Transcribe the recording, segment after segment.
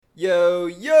Yo,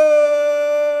 yo!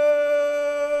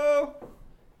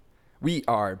 We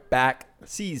are back,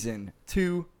 season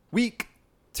 2, week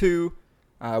 2.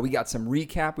 We got some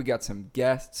recap. We got some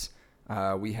guests.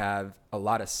 We have a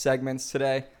lot of segments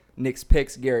today. Nick's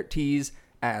picks, Garrett tees,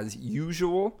 as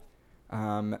usual.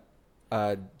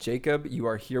 Jacob, you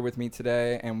are here with me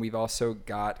today, and we've also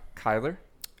got Kyler.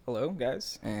 Hello,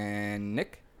 guys. And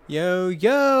Nick. Yo,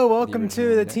 welcome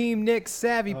to the Team Nick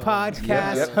Savvy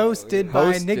podcast, hosted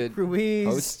by Nick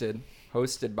Ruiz.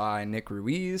 Hosted by Nick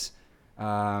Ruiz.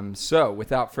 So,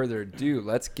 without further ado,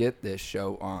 let's get this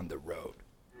show on the road.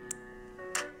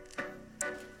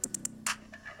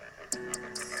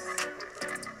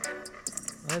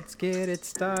 Let's get it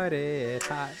started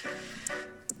hot.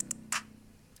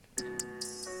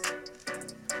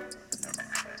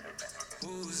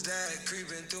 Who's that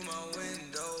creeping through my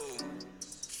window?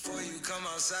 Before you come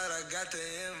outside, I got the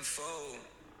info.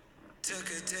 Took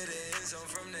it to the end zone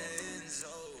from the end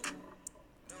zone.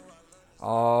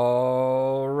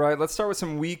 All right, let's start with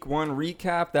some week 1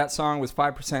 recap. That song was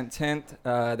 5% Tint.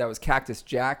 That was Cactus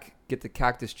Jack. Get the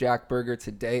Cactus Jack burger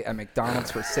today at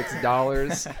McDonald's for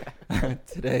 $6.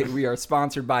 Today we are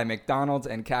sponsored by McDonald's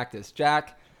and Cactus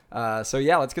Jack. So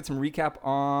let's get some recap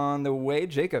on the way.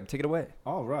 Jacob, take it away.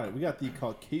 All right, we got the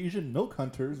Caucasian Milk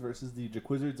Hunters versus the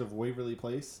Jacquizzards of Waverly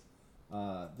Place.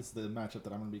 This is the matchup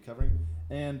that I'm going to be covering,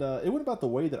 and it went about the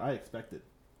way that I expected.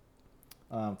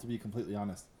 To be completely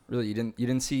honest. Really, you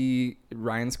didn't see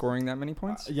Ryan scoring that many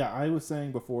points? Yeah, I was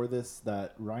saying before this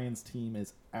that Ryan's team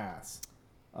is ass.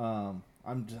 I'm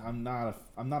not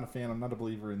a fan. I'm not a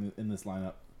believer in this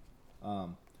lineup.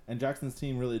 And Jackson's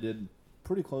team really did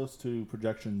pretty close to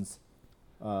projections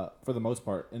for the most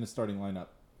part in the starting lineup.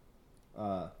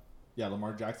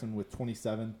 Lamar Jackson with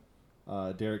 27,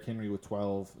 Derrick Henry with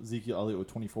 12, Ezekiel Elliott with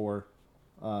 24.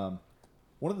 One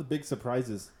of the big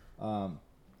surprises, not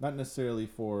necessarily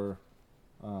for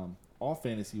all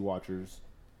fantasy watchers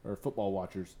or football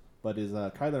watchers, but is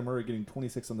Kyler Murray getting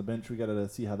 26 on the bench. We got to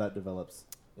see how that develops.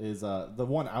 Is the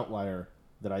one outlier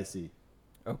that I see.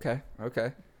 Okay.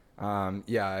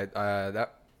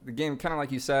 The game, kind of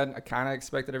like you said, I kind of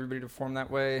expected everybody to perform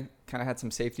that way. Kind of had some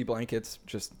safety blankets,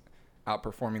 just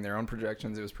outperforming their own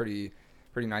projections. It was pretty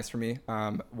nice for me.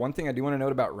 One thing I do want to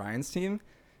note about Ryan's team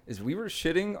is we were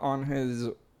shitting on his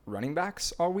running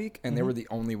backs all week, and they were the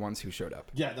only ones who showed up.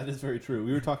 Yeah, that is very true.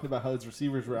 We were talking about how his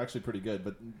receivers were actually pretty good,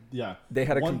 but yeah. They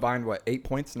had a combined, 8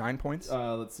 points, 9 points?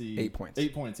 Let's see. 8 points.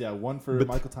 8 points, yeah. 1 for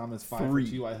Michael Thomas, 5 for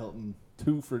T.Y. Hilton,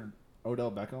 2 for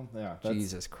Odell Beckham. Yeah.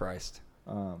 Jesus Christ.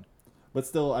 But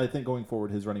still, I think going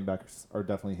forward, his running backs are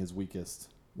definitely his weakest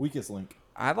link.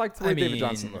 I liked the way David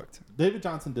Johnson looked. David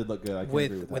Johnson did look good. I can agree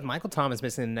with that. With Michael Thomas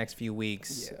missing the next few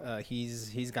weeks,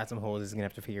 he's got some holes. He's gonna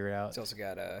have to figure it out. He's also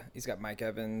got Mike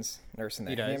Evans nursing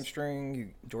that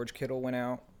hamstring. George Kittle went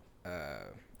out.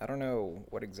 I don't know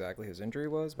what exactly his injury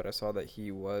was, but I saw that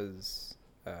he was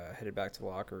headed back to the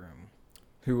locker room.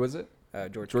 Who was it?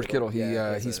 George Kittle.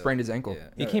 He sprained his ankle. Yeah.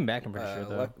 He came back, I'm pretty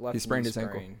sure, though. He sprained his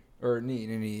ankle. Or knee.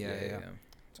 Yeah.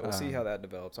 So we'll see how that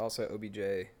develops. Also,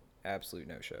 OBJ, absolute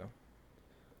no-show.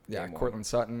 Yeah, Cortland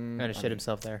Sutton. Kind of shit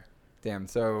himself there. Damn.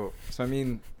 So I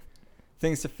mean,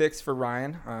 things to fix for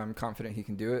Ryan. I'm confident he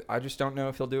can do it. I just don't know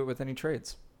if he'll do it with any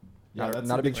trades. Yeah,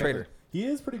 not a big trader. He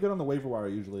is pretty good on the waiver wire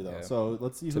usually, though. Yeah. So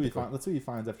let's see who he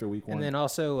finds after week 1. And then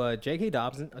also J.K.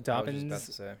 Dobbins. I was just about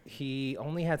to say. He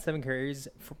only had 7 carries,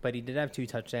 but he did have 2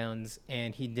 touchdowns,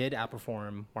 and he did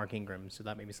outperform Mark Ingram. So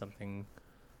that may be something.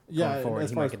 Yeah, forward,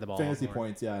 as he far might as get the ball fantasy more.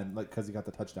 points, yeah, and because he got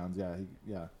the touchdowns,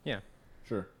 yeah,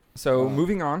 sure. So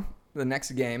moving on, the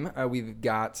next game, we've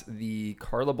got the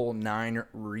Carla Bowl 9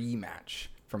 rematch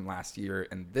from last year,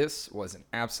 and this was an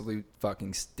absolute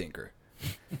fucking stinker.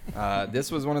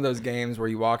 This was one of those games where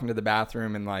you walk into the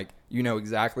bathroom and you know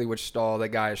exactly which stall that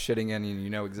guy is shitting in, and you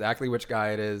know exactly which guy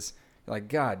it is. You're like,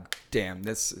 God damn,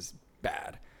 this is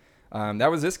bad.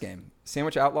 That was this game.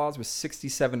 Sandwich Outlaws was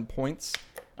 67 points.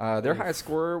 Their highest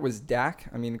scorer was Dak.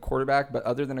 I mean, quarterback, but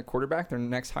other than a quarterback, their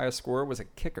next highest scorer was a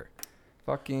kicker.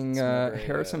 Fucking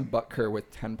Harrison Butker with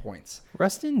 10 points.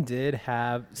 Rustin did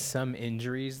have some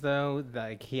injuries, though.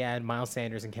 Like, he had Miles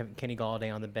Sanders and Kenny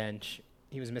Galladay on the bench.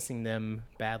 He was missing them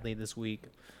badly this week.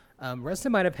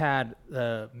 Rustin might have had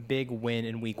a big win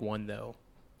in week 1, though,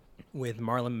 with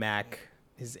Marlon Mack,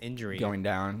 his injury. Going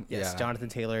down. Yes, yeah. Jonathan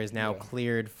Taylor is now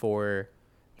cleared for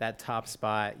that top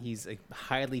spot. He's a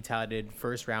highly touted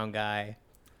first-round guy.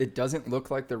 It doesn't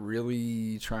look like they're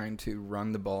really trying to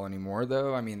run the ball anymore,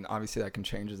 though. I mean, obviously that can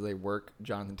change as they work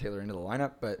Jonathan Taylor into the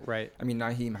lineup. But, right. I mean,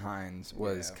 Nyheim Hines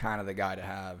was kind of the guy to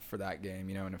have for that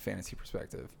game, in a fantasy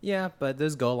perspective. Yeah, but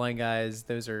those goal line guys,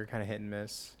 those are kind of hit and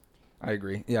miss. I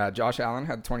agree. Yeah, Josh Allen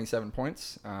had 27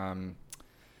 points.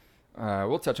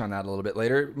 We'll touch on that a little bit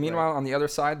later. Meanwhile, on the other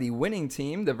side, the winning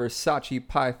team, the Versace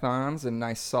Pythons, a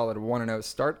nice solid 1-0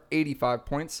 start, 85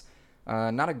 points.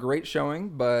 Not a great showing,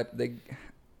 but they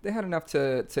had enough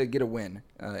to get a win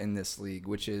in this league,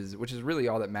 which is really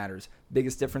all that matters.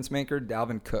 Biggest difference maker,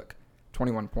 Dalvin Cook,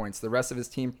 21 points. The rest of his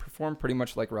team performed pretty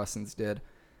much like Russins did.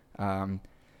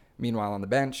 Meanwhile, on the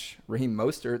bench, Raheem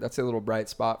Mostert, that's a little bright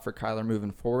spot for Kyler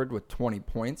moving forward with 20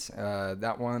 points.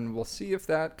 That one, we'll see if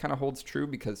that kind of holds true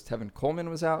because Tevin Coleman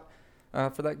was out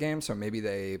for that game, so maybe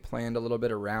they planned a little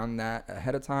bit around that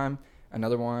ahead of time.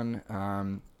 Another one,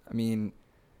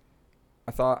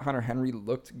 I thought Hunter Henry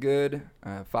looked good,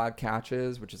 5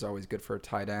 catches, which is always good for a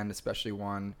tight end, especially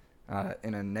one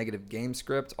in a negative game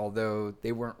script, although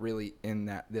they weren't really in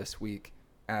that this week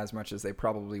as much as they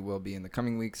probably will be in the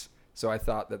coming weeks. So I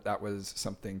thought that was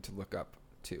something to look up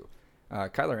to.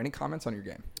 Kyler, any comments on your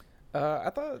game? I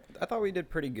thought we did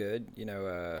pretty good.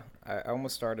 I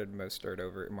almost started Mostert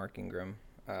over Mark Ingram.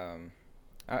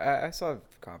 I still have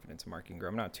confidence in Mark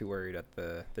Ingram. I'm not too worried at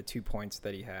the 2 points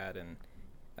that he had and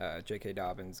J.K.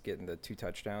 Dobbins getting the 2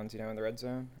 touchdowns, in the red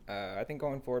zone. I think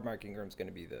going forward, Mark Ingram's going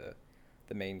to be the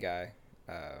main guy.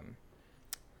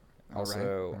 All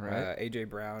right. A.J.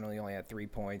 Brown only had 3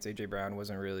 points. A.J. Brown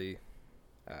wasn't really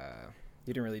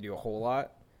he didn't really do a whole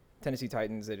lot. Tennessee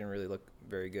Titans, they didn't really look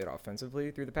very good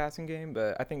offensively through the passing game,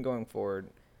 but I think going forward,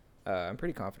 I'm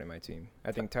pretty confident in my team.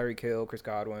 I think Tyreek Hill, Chris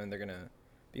Godwin, they're going to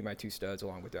be my 2 studs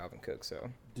along with Dalvin Cook. So,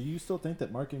 do you still think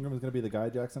that Mark Ingram is going to be the guy,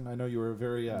 Jackson? I know you were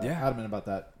very adamant about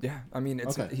that. Yeah,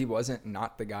 he wasn't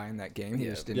not the guy in that game. He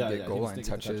just didn't get goal line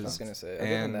touches. I was going to say, other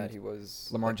than that, he was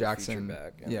Lamar Jackson.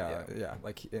 Back. Yeah.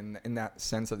 Like in that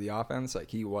sense of the offense, like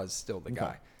he was still the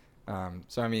guy.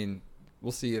 So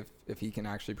we'll see if he can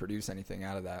actually produce anything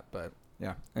out of that. But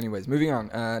yeah. Anyways, moving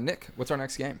on. Nick, what's our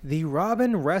next game? The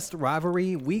Robin Rest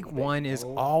rivalry. Week 1 is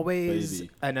always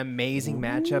an amazing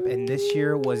matchup, and this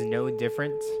year was no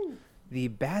different. The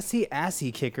Bassy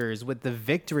Assy Kickers with the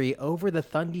victory over the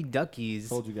Thundy Duckies.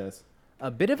 Told you guys. A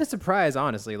bit of a surprise,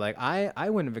 honestly. Like I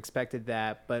wouldn't have expected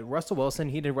that, but Russell Wilson,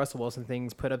 he did Russell Wilson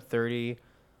things, put up 30.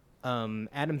 Adam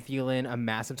Thielen, a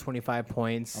massive 25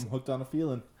 points. I'm hooked on a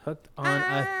feeling.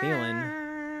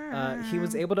 He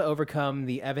was able to overcome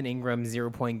the Evan Ingram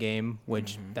 0-point game,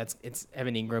 which it's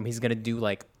Evan Ingram. He's going to do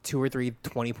like 2 or 3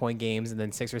 20-point games and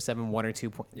then 6 or 7 1 or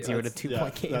 2 0 to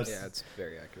 2-point games. Yeah, it's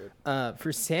very accurate.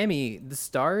 For Sammy, the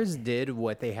Stars did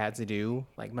what they had to do.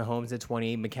 Like Mahomes at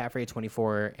 20, McCaffrey at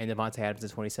 24, and Devontae Adams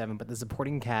at 27. But the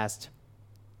supporting cast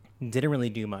didn't really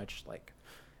do much. Like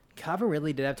Calvin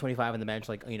Ridley did have 25 on the bench.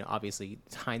 Like, obviously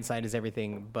hindsight is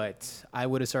everything, but I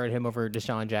would have started him over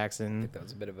Deshaun Jackson. I think that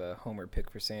was a bit of a homer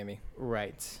pick for Sammy.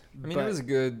 Right. It was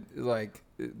good. Like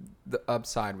the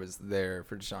upside was there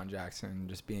for Deshaun Jackson,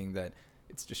 just being that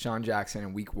it's Deshaun Jackson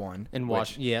in week 1. In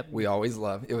Washington. Yep. We always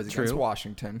love. It was against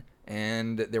Washington,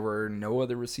 and there were no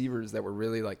other receivers that were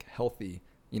really like healthy.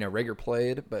 Rager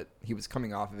played, but he was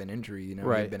coming off of an injury.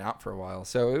 He'd been out for a while.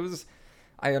 So it was,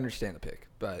 I understand the pick,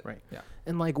 but yeah.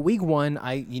 And like week 1,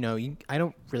 I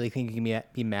don't really think you can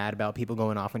be mad about people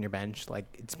going off on your bench. Like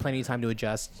it's plenty of time to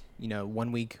adjust.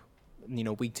 1 week,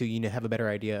 week 2, you have a better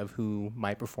idea of who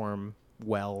might perform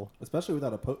well, especially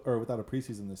without a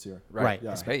preseason this year. Right.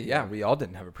 Yeah. Hey, yeah, we all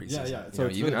didn't have a preseason. Yeah. So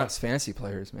even really us fantasy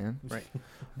players, man. Right.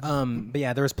 But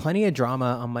yeah, there was plenty of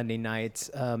drama on Monday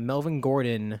night. Melvin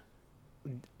Gordon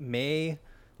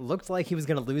looked like he was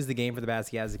going to lose the game for the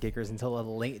Bassy Assy Kickers until a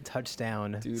late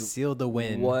touchdown sealed the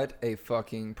win. What a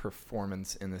fucking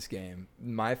performance in this game.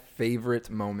 My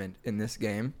favorite moment in this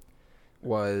game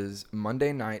was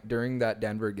Monday night during that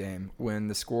Denver game when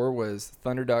the score was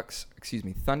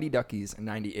Thundy Duckies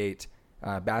 98,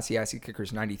 Bassy Assy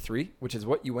Kickers 93, which is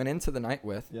what you went into the night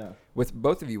with. Yeah. With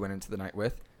both of you went into the night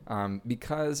with,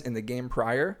 because in the game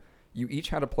prior, you each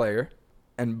had a player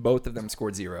and both of them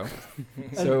scored 0.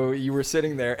 So you were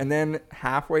sitting there, and then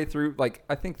halfway through, like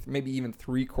I think maybe even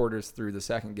 3/4 through the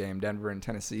second game, Denver and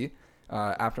Tennessee,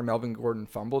 after Melvin Gordon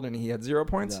fumbled and he had 0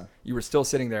 points, you were still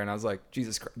sitting there, and I was like,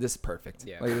 Jesus Christ, this is perfect.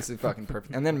 Yeah. Like, this is fucking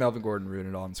perfect. And then Melvin Gordon ruined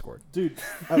it all and scored. Dude,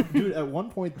 at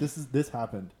one point, this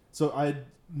happened. So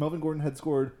Melvin Gordon had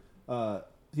scored,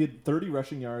 he had 30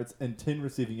 rushing yards and 10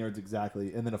 receiving yards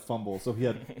exactly, and then a fumble. So he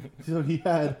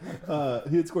had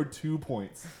scored 2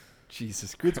 points.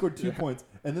 Jesus Christ. He had scored 2 points,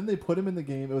 and then they put him in the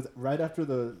game. It was right after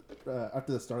the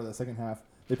start of the second half.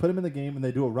 They put him in the game and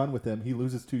they do a run with him. He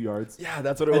loses 2 yards. Yeah,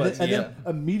 that's what it And, was. then, and then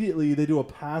immediately they do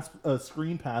a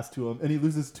screen pass to him, and he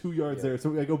loses 2 yards there.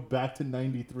 So I go back to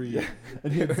 93,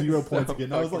 and he had 0 points so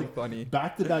again. I was like, funny.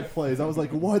 back-to-back plays. I was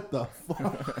like, what the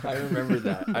fuck? I remember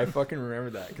that. I fucking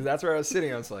remember that because that's where I was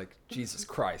sitting. I was like, Jesus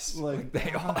Christ! Like,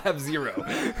 They all have 0.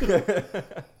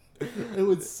 It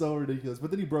was so ridiculous.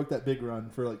 But then he broke that big run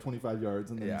for like 25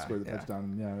 yards, and then he scored the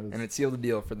touchdown. And it was, And it sealed the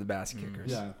deal for the Basket Kickers.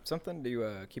 yeah. Something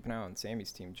to keep an eye on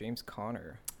Sammy's team. James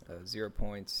Conner, 0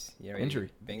 points. You know,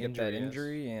 Injury. He banged up that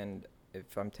injury, and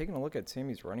if I'm taking a look at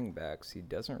Sammy's running backs, he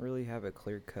doesn't really have a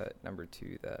clear-cut number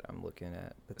 2 that I'm looking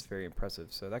at. That's very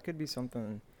impressive. So that could be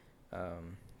something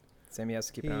Sammy has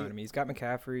to keep an eye on. I mean, he's got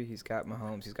McCaffrey, he's got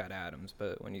Mahomes, he's got Adams,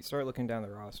 but when you start looking down the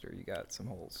roster, you got some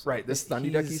holes. Right, this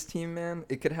Thundy Duckies team, man,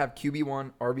 it could have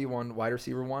QB1, RB1, wide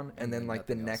receiver 1, and then like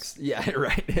the next,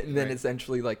 right, and then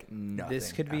essentially like nothing.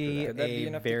 This could be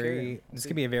this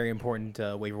could be a very important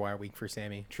waiver wire week for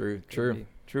Sammy. True,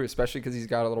 especially because he's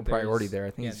got a little priority there.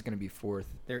 I think he's going to be 4th.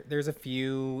 There's a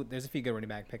few good running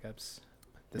back pickups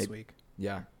this week.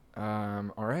 Yeah.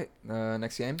 All right.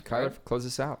 Next game, Kyler, close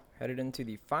this out. Headed into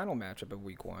the final matchup of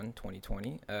Week 1,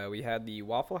 2020, we had the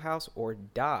Waffle House or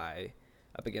Die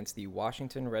up against the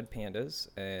Washington Red Pandas.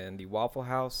 And the Waffle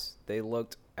House, they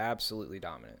looked absolutely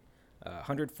dominant.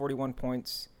 141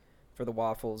 points for the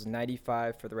Waffles,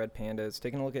 95 for the Red Pandas.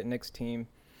 Taking a look at Nick's team,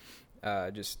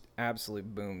 just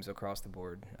absolute booms across the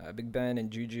board. Big Ben and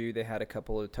Juju, they had a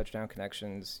couple of touchdown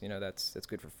connections. You know, that's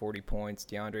good for 40 points.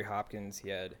 DeAndre Hopkins, he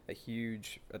had a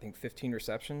huge, I think, 15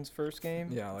 receptions first game.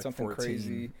 Yeah, like something 14.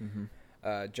 crazy.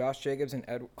 Mm-hmm. Josh Jacobs and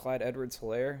Clyde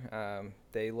Edwards-Helaire,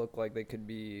 they look like they could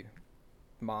be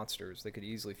monsters. They could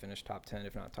easily finish top 10,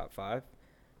 if not top 5.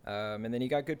 And then he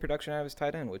got good production out of his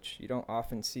tight end, which you don't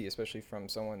often see, especially from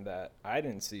someone that I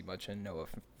didn't see much in, Noah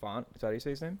Fant. Is that how you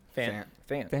say his name? Fant.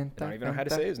 I don't even know how to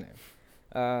say his name.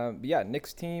 But yeah,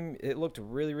 Nick's team, it looked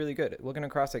really, really good. Looking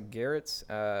across at Garrett's,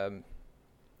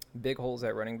 big holes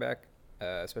at running back,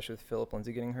 especially with Phillip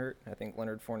Lindsay getting hurt. I think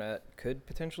Leonard Fournette could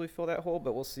potentially fill that hole,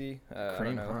 but we'll see. I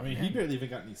don't know. I mean, he barely even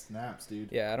got any snaps, dude.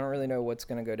 Yeah, I don't really know what's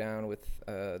going to go down with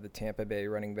the Tampa Bay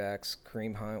running backs.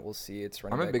 Kareem Hunt, we'll see. It's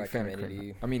running I'm a back big fan of community. Kareem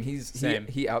Hunt. I mean,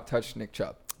 he out-touched Nick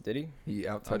Chubb. Did he? He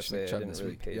out-touched Honestly, Nick Chubb I didn't this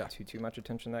really week. pay too much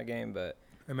attention to that game, but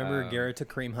I remember Garrett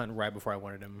took Kareem Hunt right before I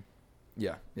wanted him.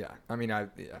 Yeah. I mean,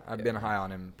 I've been high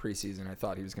on him preseason. I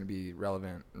thought he was going to be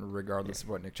relevant regardless of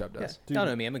what Nick Chubb does. Don't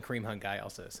know me. I'm a Kareem Hunt guy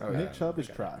also. So. Nick Chubb is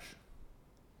trash.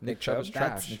 Nick Chubb's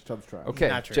trash. Nick Chubb's trash.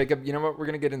 Okay, Jacob, you know what? We're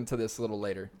going to get into this a little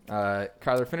later.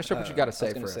 Kyler, finish up what you got to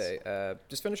say for us.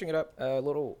 Just finishing it up, a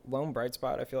little lone bright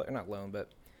spot, I feel like. Or not lone, but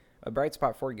a bright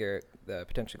spot for Garrett,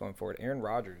 potentially going forward. Aaron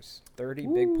Rodgers, 30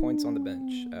 big points on the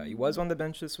bench. He was on the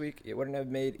bench this week. It wouldn't have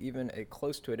made even a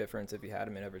close to a difference if he had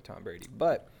him in over Tom Brady.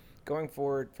 But going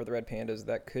forward for the Red Pandas,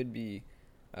 that could be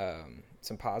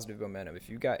some positive momentum. If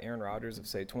you've got Aaron Rodgers of,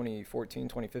 say, 2014,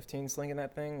 2015 slinging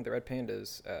that thing, the Red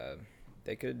Pandas,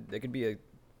 they could be a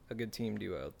good team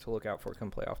to look out for come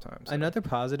playoff time. So. Another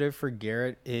positive for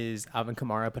Garrett is Alvin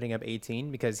Kamara putting up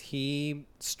 18 because he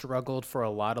struggled for a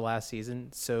lot of last season.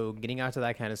 So getting out to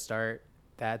that kind of start,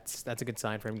 that's a good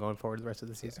sign for him going forward the rest of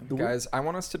the season. Guys, I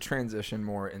want us to transition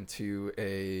more into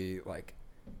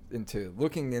into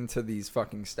looking into these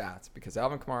fucking stats because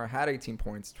Alvin Kamara had 18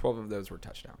 points, 12 of those were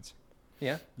touchdowns.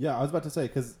 Yeah. Yeah, I was about to say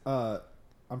because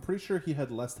I'm pretty sure he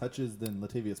had less touches than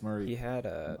Latavius Murray. He had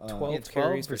 12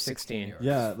 carries for 16 yards.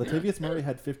 Yeah, Latavius Murray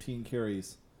had 15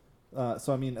 carries.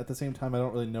 So, I mean, at the same time, I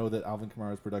don't really know that Alvin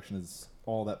Kamara's production is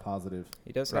all that positive.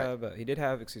 He does have,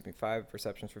 5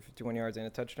 receptions for 51 yards and a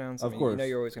touchdown. So, of course. You know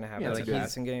you're always going to have that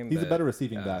passing game. He's a better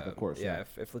receiving back, of course. Yeah,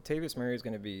 if Latavius Murray is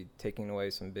going to be taking away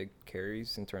some big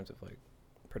carries in terms of, like,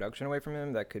 production away from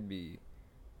him, that could be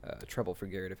trouble for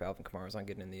Garrett if Alvin Kamara's not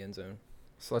getting in the end zone.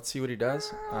 So let's see what he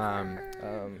does.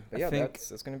 But yeah,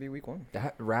 that's going to be week 1.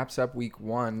 That wraps up week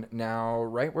 1. Now,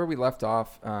 right where we left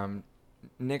off,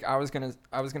 Nick, I was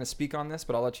gonna speak on this,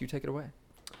 but I'll let you take it away.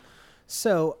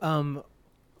 So,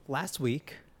 last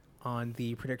week on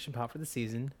the prediction pot for the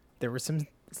season, there were some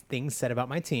things said about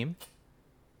my team,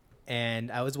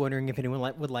 and I was wondering if anyone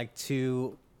would like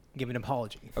to give an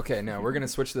apology. Okay, no, we're gonna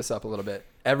switch this up a little bit.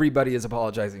 Everybody is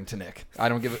apologizing to Nick. I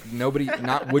don't give it. Nobody.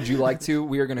 Not would you like to?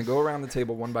 We are gonna go around the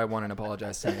table one by one and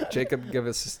apologize to Nick. Jacob, give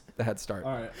us the head start.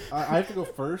 All right, I have to go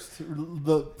first.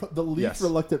 The least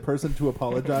reluctant person to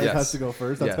apologize has to go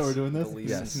first. That's how we're doing this.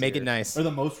 Yes, make it nice. Or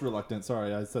the most reluctant.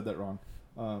 Sorry, I said that wrong.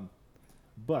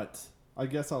 But I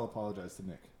guess I'll apologize to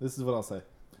Nick. This is what I'll say.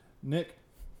 Nick.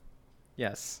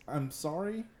 Yes. I'm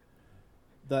sorry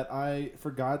that I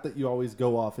forgot that you always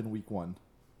go off in week 1.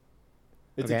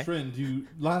 It's a trend. You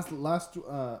last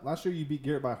year you beat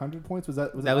Garrett by 100 points. Was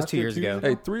that was 2 years ago?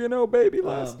 Hey, 3-0 baby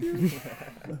last year.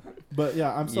 But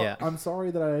yeah, I'm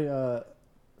sorry that I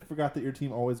forgot that your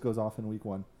team always goes off in week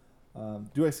 1.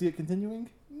 Do I see it continuing?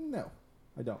 No,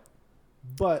 I don't.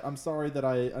 But I'm sorry that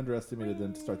I underestimated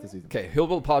them to start the season. Okay,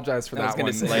 he'll apologize for that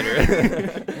one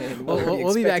later.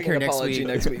 We'll be back here next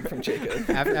week from Jacob.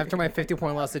 After my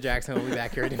 50-point loss to Jackson, we'll be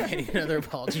back here demanding another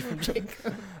apology from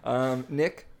Jacob.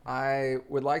 Nick, I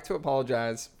would like to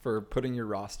apologize for putting your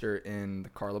roster in the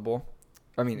Carla Bowl.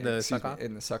 I mean, in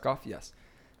the suck-off, yes.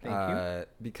 Thank you.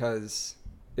 Because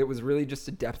it was really just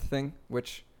a depth thing,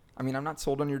 which, I mean, I'm not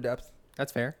sold on your depth.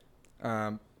 That's fair.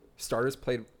 Starters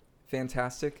played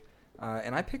fantastic.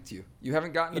 And I picked you. You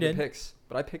haven't gotten to the picks,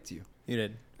 but I picked you. You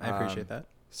did. I appreciate that.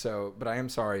 So, but I am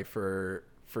sorry for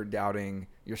doubting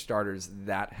your starters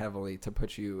that heavily to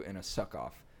put you in a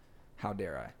suck-off. How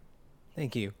dare I?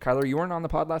 Thank you. Kyler, you weren't on the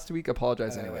pod last week.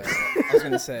 Apologize anyway. I was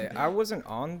going to say, I wasn't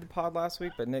on the pod last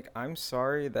week, but Nick, I'm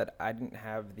sorry that I didn't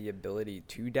have the ability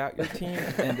to doubt your team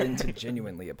and then to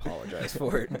genuinely apologize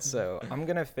for it. So I'm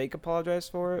going to fake apologize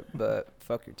for it, but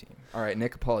fuck your team. All right,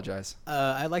 Nick, apologize.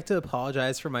 I'd like to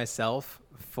apologize for myself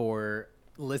for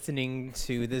listening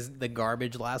to the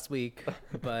garbage last week,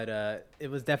 but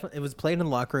it was played in the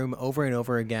locker room over and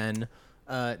over again.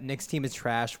 Nick's team is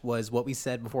trash was what we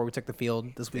said before we took the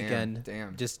field this weekend.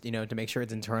 Damn. Just, to make sure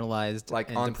it's internalized. Like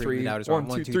and on 3, 1,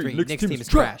 2, 3. Nick's team is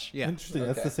trash. Yeah. Interesting.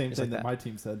 That's the same thing that my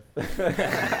team said.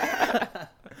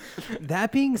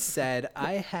 That being said,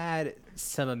 I had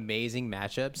some amazing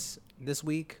matchups this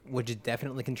week, which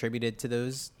definitely contributed to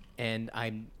those. And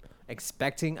I'm not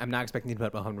expecting to put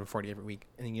up 140 every week.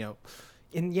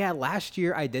 And last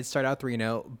year I did start out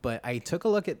 3-0, but I took a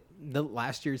look at the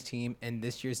last year's team, and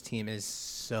this year's team is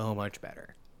so much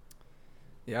better.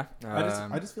 Yeah.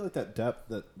 I just feel like that depth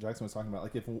that Jackson was talking about,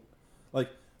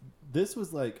 this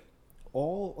was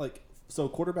so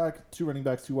quarterback, 2 running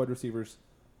backs, 2 wide receivers,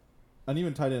 and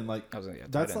even tight end.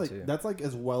 That's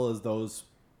as well as those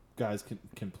guys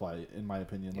can play, in my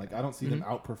opinion. Yeah. I don't see them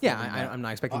outperforming. Yeah, I'm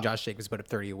not expecting Josh Jacobs to put up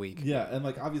 30 a week. Yeah, and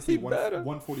obviously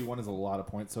 141 is a lot of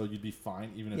points, so you'd be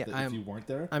fine even if you weren't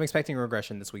there. I'm expecting a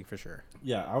regression this week for sure.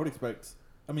 Yeah, I would expect.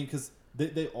 I mean, because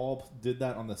they all did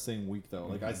that on the same week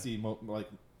though. I see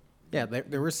Yeah,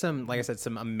 there were some, like I said,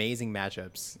 some amazing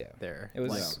matchups there. It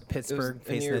was Pittsburgh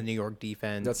facing the New York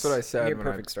defense. That's what I said when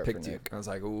I start picked for you. Nick. I was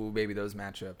like, ooh, baby, those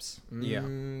matchups. Yeah.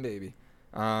 Baby.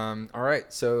 All right,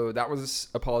 so that was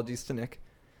apologies to Nick.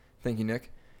 Thank you,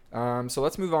 Nick. So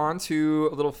let's move on to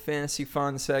a little fantasy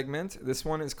fun segment. This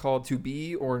one is called To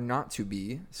Be or Not To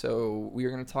Be. So we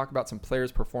are going to talk about some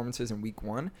players' performances in week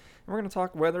 1. And we're going to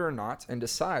talk whether or not and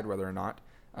decide whether or not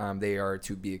they are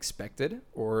to be expected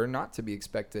or not to be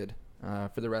expected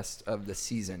for the rest of the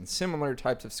season. Similar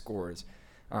types of scores.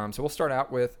 So we'll start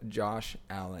out with Josh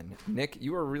Allen. Nick,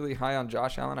 you are really high on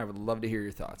Josh Allen. I would love to hear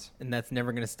your thoughts. And that's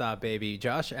never going to stop, baby.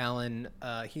 Josh Allen,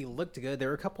 he looked good. There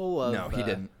were a couple of... No, he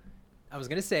didn't. I was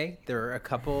going to say there were a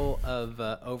couple of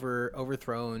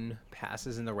overthrown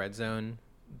passes in the red zone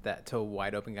to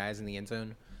wide open guys in the end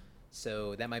zone.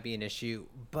 So that might be an issue.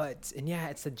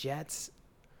 It's the Jets.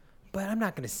 But I'm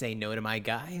not going to say no to my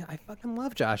guy. I fucking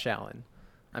love Josh Allen.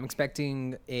 I'm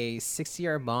expecting a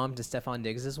 60-yard bomb to Stephon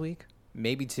Diggs this week.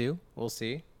 Maybe 2. We'll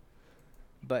see.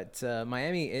 But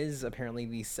Miami is apparently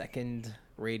the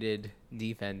second-rated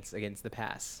defense against the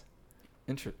pass.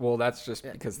 Well, that's just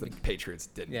because the Patriots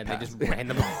didn't. Yeah, pass. they just ran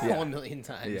the ball a million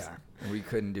times. Yeah, we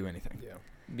couldn't do anything. Yeah,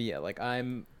 but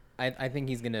yeah, I think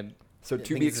he's gonna. So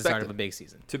to be the expected. start of a big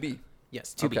season. To be.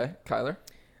 Yes. To be. Okay, Kyler.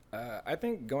 I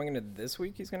think going into this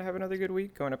week, he's going to have another good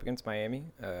week going up against Miami.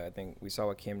 I think we saw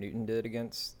what Cam Newton did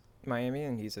against Miami,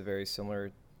 and he's a very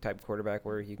similar type quarterback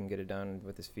where he can get it done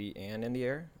with his feet and in the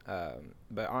air.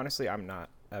 But honestly, I have not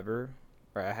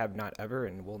ever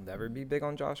and will never be big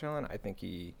on Josh Allen. I think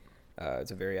he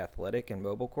is a very athletic and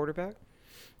mobile quarterback,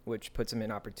 which puts him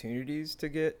in opportunities to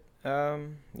get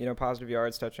positive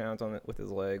yards, touchdowns with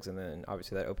his legs, and then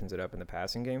obviously that opens it up in the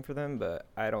passing game for them. But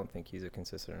I don't think he's a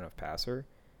consistent enough passer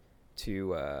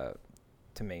to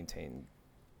maintain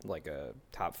like a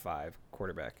top 5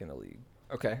 quarterback in the league.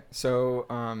 Okay, so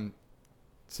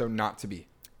not to be.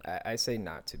 I say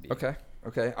not to be.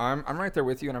 Okay, I'm right there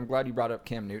with you, and I'm glad you brought up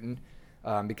Cam Newton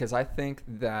because I think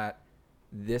that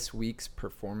this week's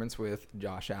performance with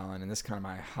Josh Allen, and this is kind of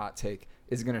my hot take,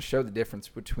 is going to show the difference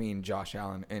between Josh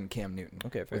Allen and Cam Newton.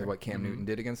 Okay, fair. With what Cam Newton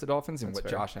did against the Dolphins and That's what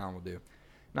fair. Josh Allen will do.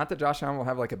 Not that Josh Allen will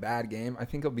have like a bad game. I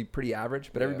think he'll be pretty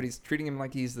average, but everybody's treating him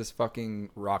like he's this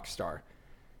fucking rock star.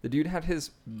 The dude had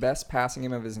his best passing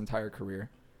game of his entire career.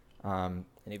 And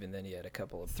even then he had a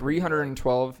couple of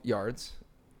 312 yards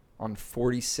on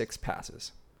 46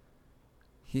 passes.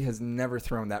 He has never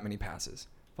thrown that many passes.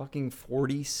 Fucking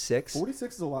 46.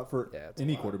 46 is a lot for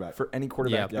any quarterback. For any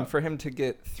quarterback. Yeah. And for him to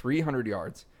get 300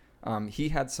 yards, he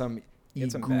had some He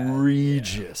had some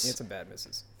egregious He had some bad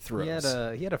misses. throws.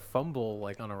 He had a fumble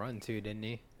like on a run too, didn't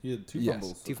he? He had 2 Yes.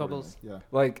 fumbles. 2 fumbles? Yeah.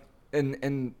 Like,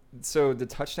 and so the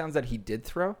touchdowns that he did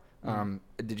throw,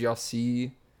 did y'all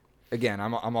see? Again,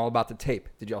 I'm all about the tape.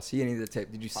 Did y'all see any of the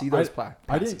tape? Did you see those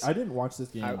passes? I didn't watch this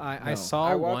game. I no. saw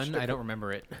I watched one. I don't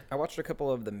remember it. I watched a couple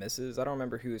of the misses. I don't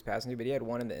remember who he was passing to, but he had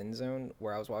one in the end zone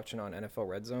where I was watching on NFL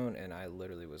Red Zone, and I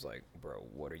literally was like, "Bro,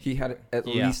 what are you?" He had doing? at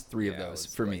Yeah. least 3 of Yeah, it those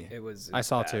was for like- me. It was. I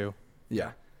saw bad. 2.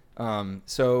 Yeah.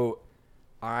 So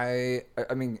I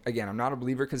mean, again, I'm not a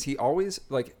believer because he always,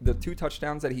 like, the 2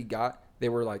 touchdowns that he got, they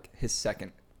were like his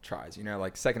second tries,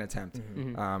 like second attempt,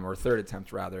 or third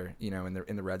attempt rather, in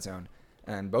the red zone.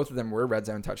 And both of them were red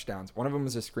zone touchdowns. One of them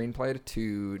was a screenplay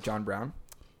to John Brown,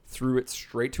 threw it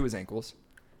straight to his ankles.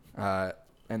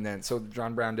 And then, so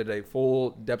John Brown did a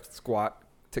full depth squat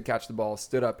to catch the ball,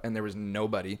 stood up, and there was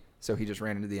nobody. So he just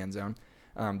ran into the end zone.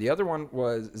 The other one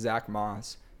was Zach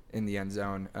Moss in the end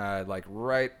zone, like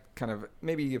right kind of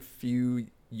maybe a few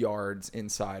yards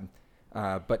inside.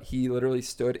 But he literally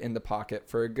stood in the pocket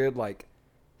for a good,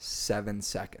 7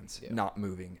 seconds, not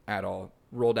moving at all,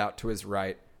 rolled out to his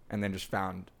right, and then just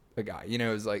found a guy.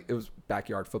 It was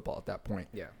backyard football at that point.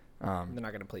 Yeah. They're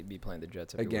not gonna be playing the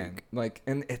Jets every Again, week.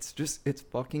 and it's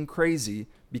fucking crazy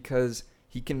because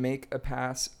he can make a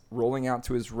pass rolling out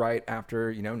to his right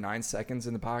after 9 seconds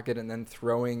in the pocket and then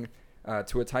throwing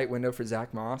to a tight window for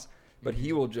Zach Moss. But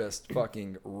he will just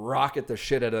fucking rocket the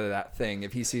shit out of that thing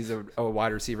if he sees a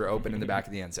wide receiver open in the back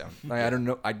of the end zone. I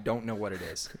don't know what it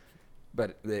is,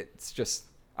 but it's just,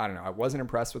 I don't know. I wasn't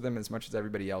impressed with him as much as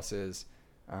everybody else is.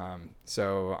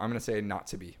 So I'm gonna say not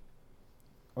to be.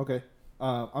 Okay.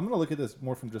 I'm going to look at this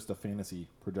more from just a fantasy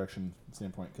projection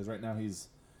standpoint because right now his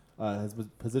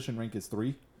position rank is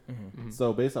 3.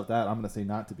 So based off that, I'm going to say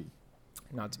not to be.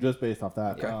 Not to be. Just based off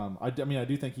that. Okay. I mean, I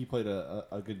do think he played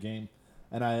a good game.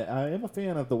 And I am a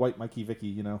fan of the white Mikey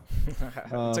Vicky,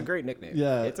 It's a great nickname.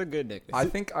 yeah. It's a good nickname. I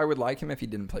think I would like him if he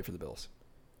didn't play for the Bills.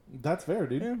 That's fair,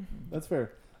 dude. Yeah. That's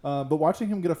fair. But watching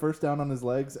him get a first down on his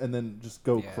legs and then just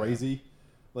go crazy,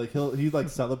 he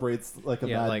celebrates like a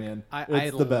madman.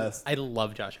 It's the best. I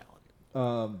love Josh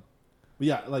Allen. But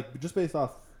yeah, just based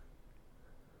off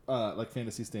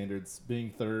fantasy standards,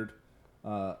 being third,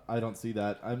 I don't see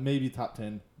that. Maybe top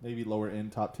 10, maybe lower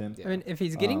end top 10. Yeah. I mean, if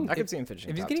he's getting, I could see him finishing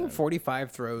if he's top getting 10.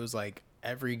 45 throws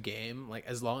every game,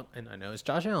 as long, and I know it's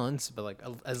Josh Allen's, but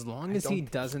as long as he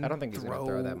doesn't, I don't think he's gonna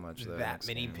throw that much, though, that next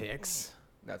many game. picks.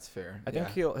 That's fair. I think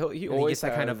he he always gets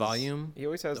that kind of has- volume, He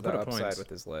always has he'll the put up upside points. with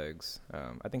his legs.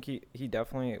 I think he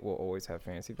definitely will always have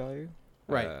fantasy value.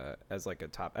 Right. As a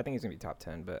top, I think he's gonna be top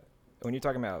 10. But when you're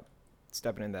talking about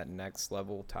stepping in that next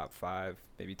level, top 5,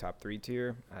 maybe top 3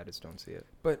 tier, I just don't see it.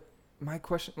 But my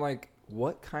question,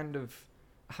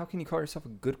 how can you call yourself a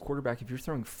good quarterback if you're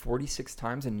throwing 46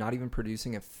 times and not even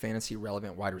producing a fantasy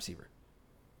relevant wide receiver?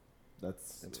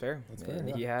 That's fair. That's fair,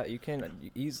 And yeah. you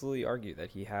can easily argue that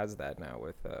he has that now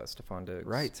with Stephon Diggs.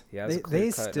 Right. He has a They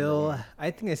clear-cut number still, one. I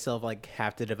think they still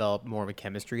have to develop more of a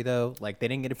chemistry though. They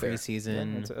didn't get a Fair.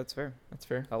 preseason. Yeah, that's fair. That's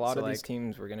fair. A lot So, of these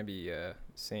teams we're going to be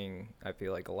seeing, I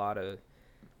feel like, a lot of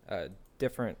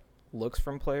different looks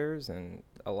from players and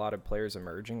a lot of players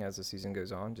emerging as the season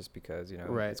goes on just because,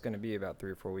 Right. it's going to be about 3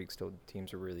 or 4 weeks till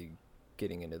teams are really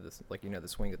getting into this, the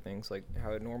swing of things, like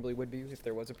how it normally would be if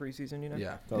there was a preseason,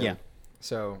 Yeah. totally. Yeah.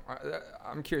 So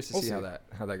I'm curious to We'll see see.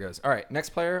 how that goes. All right,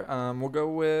 next player. We'll go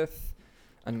with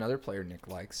another player Nick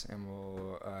likes, and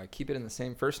we'll keep it in the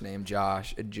same first name,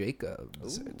 Josh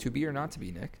Jacobs. Ooh. To be or not to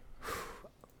be, Nick?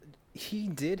 He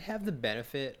did have the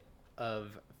benefit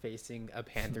of facing a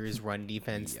Panthers run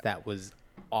defense that was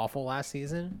awful last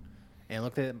season, and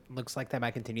looks like that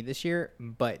might continue this year.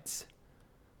 But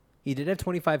he did have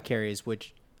 25 carries,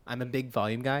 which I'm a big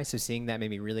volume guy, so seeing that made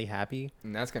me really happy.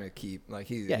 And that's gonna keep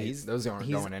those aren't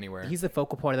he's- going anywhere. He's the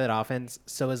focal point of that offense.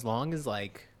 So as long as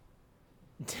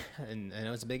and I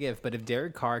know it's a big if, but if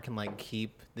Derek Carr can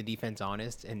keep the defense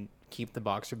honest and keep the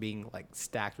box from being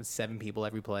stacked with 7 people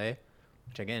every play,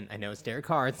 which again I know it's Derek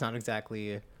Carr, it's not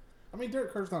exactly. I mean,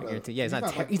 Derek Carr's not.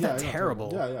 He's not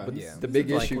terrible. Yeah. But he's the a big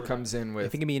good issue quarterback. comes in with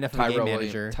If he can be enough of a game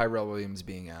manager. Tyrell Williams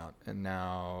being out, and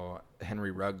now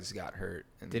Henry Ruggs got hurt.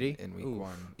 Did he? in week Oof.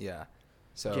 1? Yeah.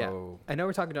 So Yeah, I know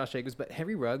we're talking Josh Jacobs, but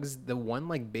Henry Ruggs, the one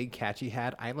big catch he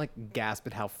had, I gasped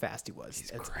at how fast he was.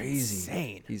 he's It's crazy.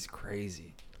 insane. He's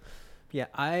crazy. Yeah,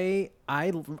 I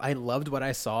loved what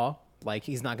I saw.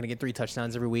 He's not gonna get 3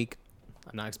 touchdowns every week.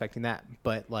 I'm not expecting that,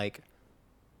 but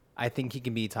I think he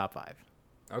can be top 5.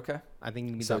 Okay. I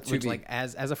think he's So which, to be. like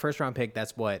as a first round pick,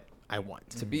 that's what I want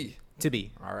To be.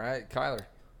 All All right, Kyler.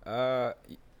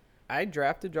 I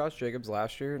drafted Josh Jacobs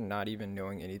last year, not even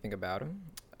knowing anything about him.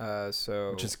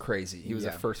 Which is crazy. He was a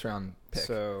yeah. first-round pick.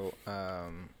 So,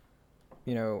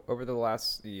 over the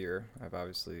last year, I've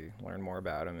obviously learned more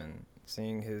about him, and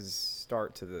seeing his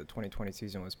start to the 2020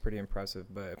 season was pretty impressive.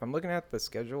 But if I'm looking at the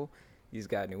schedule, he's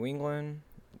got New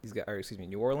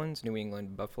Orleans, New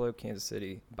England, Buffalo, Kansas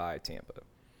City, by Tampa.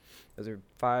 Those are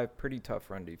 5 pretty tough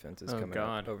run defenses coming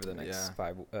up over the next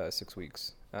 6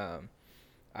 weeks.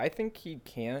 I think he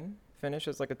can finish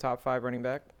as like a top 5 running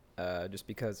back, just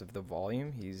because of the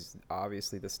volume. He's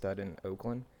obviously the stud in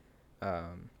Oakland.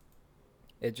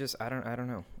 It just I don't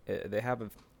know. They have a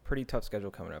pretty tough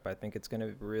schedule coming up. I think it's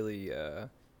gonna really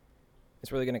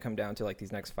gonna come down to like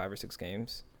these next 5 or 6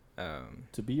 games.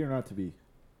 To be or not to be?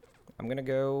 I'm gonna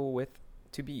go with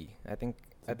to be. I think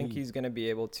he's gonna be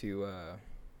able to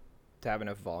have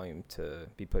enough volume to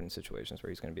be put in situations where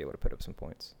he's gonna be able to put up some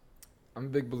points. I'm a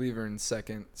big believer in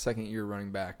second year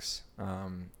running backs,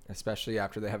 especially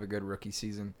after they have a good rookie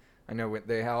season. I know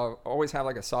they always have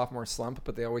like a sophomore slump,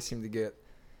 but they always seem to get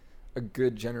a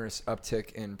good generous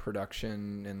uptick in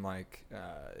production and like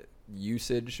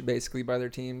usage basically by their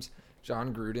teams.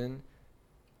 John Gruden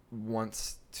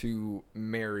wants to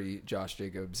marry Josh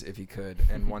Jacobs if he could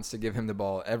and wants to give him the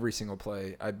ball every single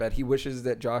play. I bet he wishes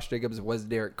that Josh Jacobs was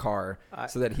Derek Carr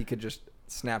so that he could just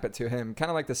snap it to him, kind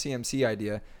of like the CMC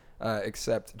idea.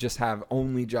 Except just have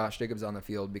only Josh Jacobs on the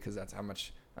field because that's how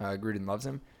much Gruden loves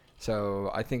him.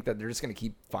 So I think that they're just going to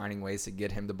keep finding ways to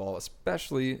get him the ball,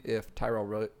 especially if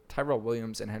Tyrell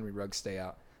Williams and Henry Ruggs stay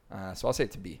out. So I'll say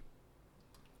to be.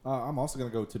 I'm also going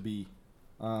to go to be.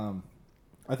 I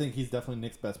think he's definitely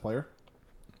Nick's best player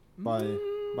by a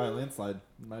landslide,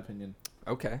 in my opinion.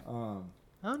 Okay. I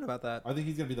don't know about that. I think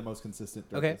he's going to be the most consistent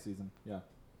during the season. Yeah.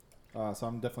 So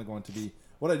I'm definitely going to be.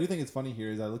 What I do think is funny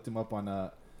here is I looked him up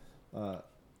on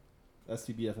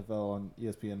STBFFL on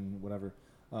ESPN, whatever.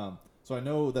 So I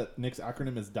know that Nick's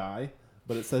acronym is DIE,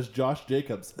 but it says Josh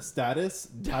Jacobs. Status,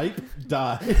 type,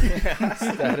 die.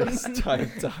 Status, type,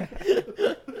 die.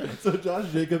 So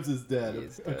Josh Jacobs is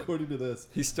dead, according to this.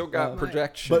 He's still got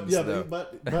projections, though.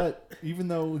 But even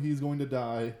though he's going to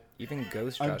die, even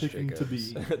Josh I'm picking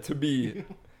Jacobs. to be. To be.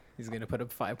 He's going to put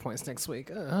up 5 points next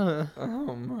week. Oh,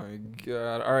 my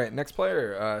God. All right, next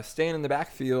player. Staying in the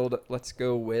backfield, let's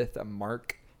go with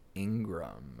Mark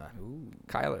Ingram. Ooh.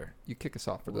 Kyler, you kick us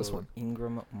off for this one.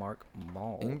 Ingram, Mark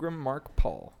Paul.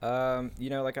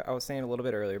 Like I was saying a little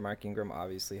bit earlier, Mark Ingram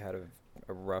obviously had a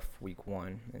rough week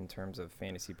 1 in terms of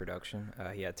fantasy production.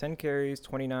 He had 10 carries,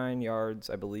 29 yards,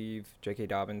 I believe. J.K.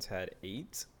 Dobbins had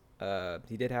 8.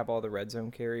 He did have all the red zone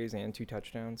carries and 2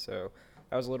 touchdowns, so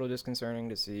that was a little disconcerting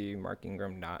to see Mark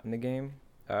Ingram not in the game,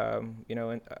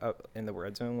 in the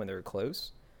red zone when they were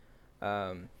close.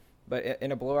 But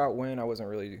in a blowout win, I wasn't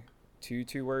really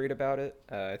too worried about it.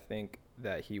 I think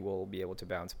that he will be able to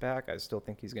bounce back. I still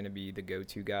think he's going to be the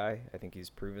go-to guy. I think he's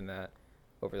proven that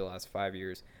over the last 5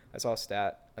 years. I saw a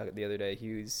stat the other day.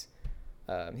 He has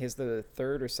the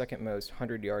 3rd or 2nd most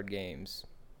 100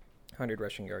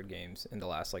 rushing yard games in the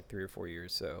last like 3 or 4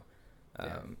 years. So.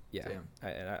 Damn.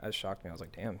 I shocked me. I was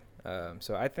like, damn.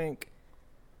 So I think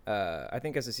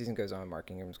as the season goes on, Mark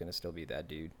Ingram's going to still be that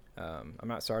dude. I'm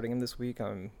not starting him this week.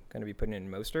 I'm going to be putting in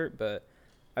Mostert, but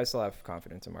I still have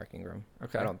confidence in Mark Ingram.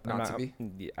 Okay. I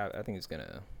think he's going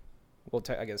to.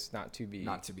 I guess not to be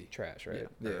trash, right?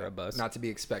 Yeah. Or a bust. Not to be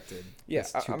expected. Yeah,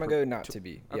 I'm going to go not to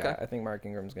be. Okay. Yeah, I think Mark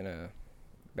Ingram's going to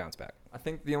bounce back. I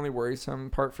think the only worrisome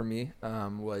part for me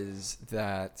was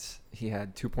that he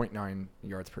had 2.9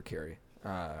 yards per carry,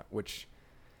 which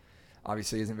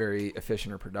obviously isn't very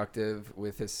efficient or productive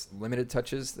with his limited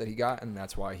touches that he got, and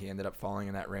that's why he ended up falling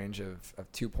in that range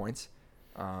of 2 points.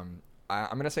 I'm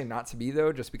going to say not to be,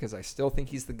 though, just because I still think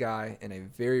he's the guy in a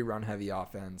very run-heavy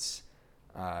offense,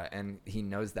 and he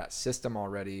knows that system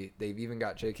already. They've even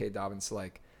got J.K. Dobbins.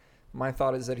 My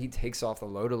thought is that he takes off the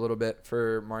load a little bit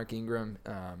for Mark Ingram,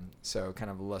 so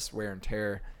kind of less wear and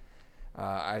tear.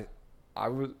 I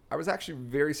was actually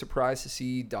very surprised to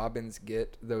see Dobbins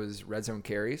get those red zone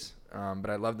carries, but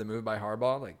I love the move by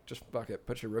Harbaugh. Just fuck it,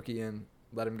 put your rookie in,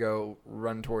 let him go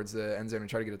run towards the end zone and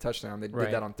try to get a touchdown. They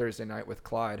did that on Thursday night with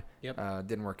Clyde. Yep.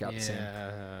 Didn't work out the same.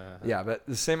 Yeah, but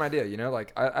the same idea,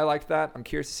 I liked that. I'm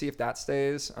curious to see if that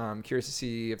stays. I'm curious to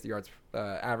see if the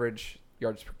average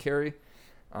yards per carry.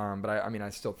 But I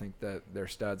still think that they're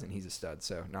studs and he's a stud,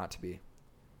 so not to be.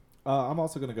 I'm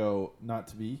also going to go not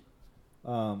to be.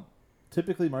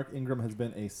 Typically, Mark Ingram has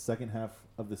been a second half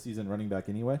of the season running back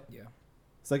anyway. Yeah.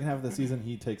 Second half of the season,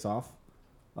 he takes off.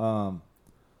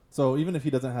 So even if he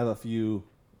doesn't have a few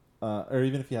or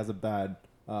even if he has a bad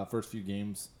first few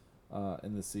games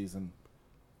in this season,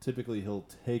 typically he'll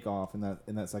take off in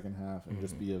that second half and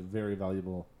just be a very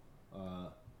valuable.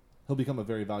 He'll become a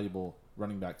very valuable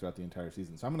running back throughout the entire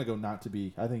season. So I'm going to go not to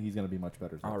be. I think he's going to be much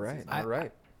better. All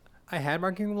right. I had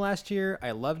Mark Ingram last year.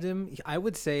 I loved him. I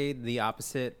would say the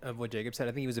opposite of what Jacob said.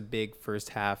 I think he was a big first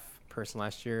half person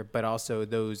last year, but also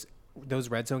those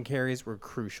red zone carries were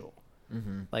crucial.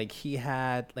 Mm-hmm. Like he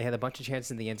had a bunch of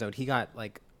chances in the end zone. He got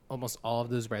like almost all of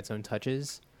those red zone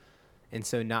touches, and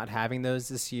so not having those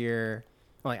this year,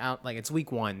 it's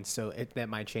week 1, so that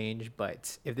might change.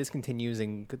 But if this continues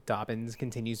and Dobbins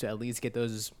continues to at least get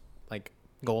those like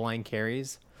goal line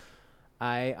carries,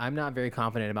 I'm not very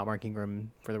confident about Mark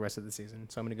Ingram for the rest of the season,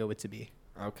 so I'm going to go with to be.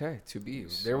 Okay, to be.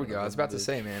 There we go. I was about to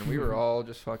say, man, we were all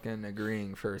just fucking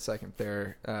agreeing for a second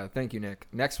there. Thank you, Nick.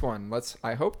 Next one.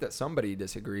 I hope that somebody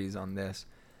disagrees on this.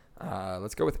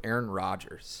 Let's go with Aaron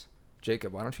Rodgers.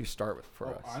 Jacob, why don't you start for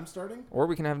us? I'm starting? Or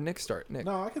we can have Nick start. Nick.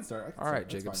 No, I can start. All right,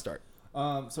 Jacob, start.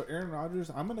 So Aaron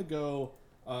Rodgers, I'm going to go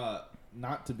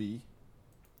not to be.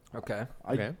 Okay.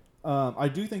 I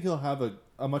do think he'll have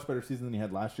a much better season than he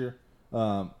had last year.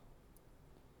 But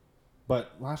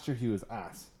last year he was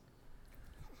ass.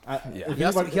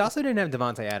 He also didn't have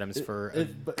Devontae Adams for a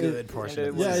good portion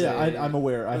of the season. I'm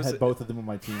aware. I had both of them on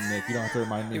my team, Nick. You don't have to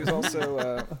remind me. He was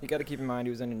also, you got to keep in mind,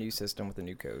 he was in a new system with a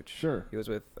new coach. Sure. He was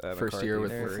with First McCarthy year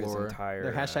with for his LaFleur. entire...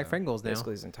 They're hashtag friend goals now.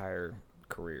 Basically his entire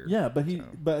career. Yeah,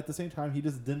 but at the same time, he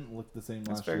just didn't look the same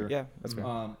last year. Yeah, that's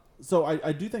fair. So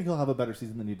I do think he'll have a better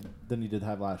season than he did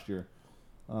have last year.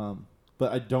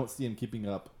 But I don't see him keeping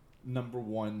up number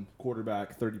 1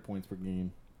 quarterback 30 points per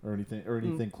game or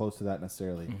anything close to that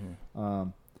necessarily.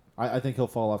 I think he'll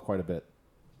fall off quite a bit.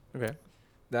 Okay.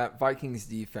 That Vikings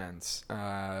defense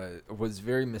was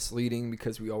very misleading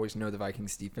because we always know the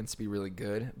Vikings defense to be really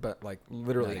good, but like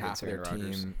literally half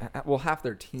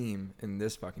their team in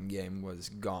this fucking game was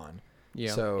gone.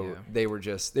 Yeah. So they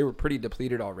were pretty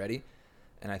depleted already.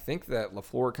 And I think that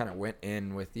LaFleur kind of went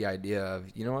in with the idea of,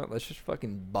 you know what, let's just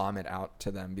fucking bomb it out to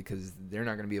them because they're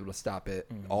not going to be able to stop it.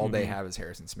 All they have is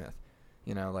Harrison Smith.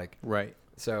 Right.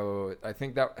 So I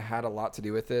think that had a lot to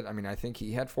do with it. I mean, I think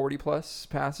he had 40-plus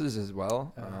passes as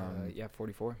well.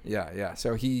 44. Yeah.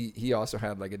 So he also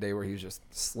had like a day where he was just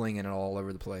slinging it all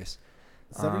over the place.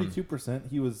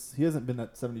 72%. He hasn't been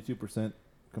at 72%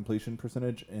 completion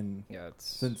percentage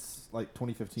since like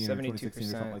 2015 or 2016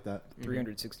 or something like that.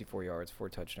 364 yards, 4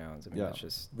 touchdowns. I mean, that's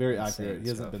just very accurate. He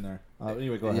hasn't been there.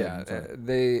 Anyway, go ahead. Yeah,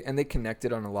 they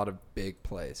connected on a lot of big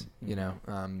plays.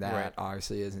 That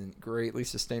obviously isn't greatly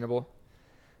sustainable.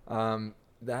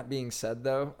 That being said,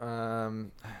 though,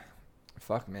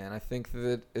 fuck, man, I think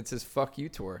that it's his fuck you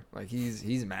tour. Like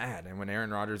he's mad, and when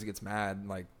Aaron Rodgers gets mad,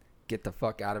 like get the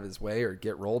fuck out of his way or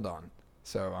get rolled on.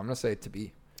 So I'm gonna say to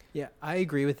be. Yeah, I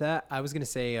agree with that. I was going to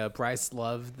say Bryce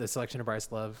Love, the selection of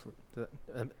Bryce Love.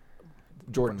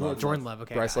 Jordan Love,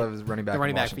 okay. Bryce Love is running back. The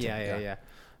running back, yeah.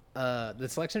 The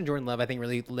selection of Jordan Love, I think,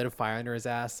 really lit a fire under his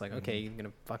ass. Like, okay, you're going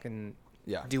to fucking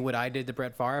do what I did to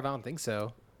Brett Favre? I don't think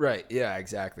so. Right, yeah,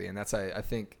 exactly. And that's, I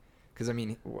think, because, I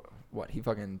mean, he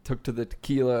fucking took to the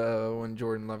tequila when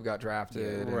Jordan Love got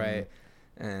drafted. Yeah, right.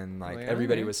 And like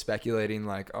everybody was speculating,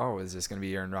 like, oh, is this going to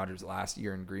be Aaron Rodgers' last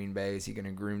year in Green Bay? Is he going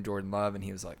to groom Jordan Love? And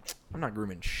he was like, I'm not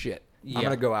grooming shit. I'm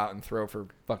going to go out and throw for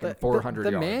fucking 400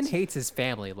 yards. The man hates his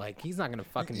family. Like, he's not going to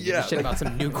fucking give a shit about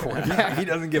some new quarterback. He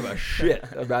doesn't give a shit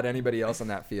about anybody else on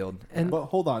that field. But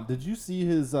hold on. Did you see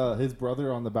his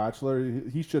brother on The Bachelor?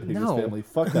 He should hate his family.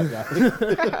 Fuck that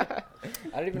guy.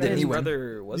 I didn't even know his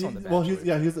brother was on The Bachelor. Well,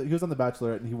 he was on The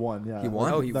Bachelor and he won. Yeah. He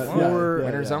won? Oh, he won?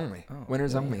 Winners only.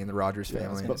 Winners only in the Rodgers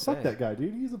family. But fuck that guy,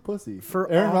 dude. He's a pussy.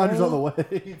 Aaron Rodgers on the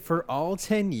way. For all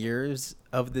 10 years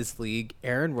of this league,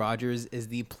 Aaron Rodgers is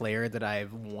the player that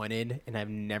I've wanted and I've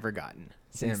never gotten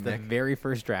since the very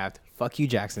first draft. Fuck you,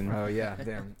 Jackson. Oh yeah,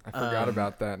 damn, I forgot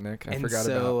about that, Nick.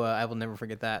 I will never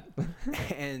forget that.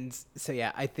 And so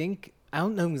yeah, I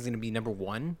don't know who's going to be number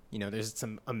 1. There's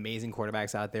some amazing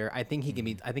quarterbacks out there. I think he can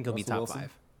be. I think he'll be top Wilson?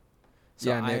 5. So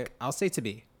yeah, Nick. I'll say to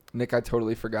be. Nick, I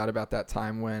totally forgot about that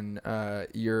time when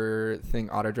your thing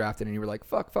auto-drafted and you were like,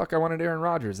 fuck, I wanted Aaron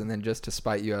Rodgers. And then just to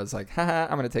spite you, I was like, haha,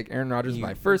 I'm going to take Aaron Rodgers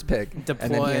my first pick. And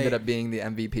then he ended up being the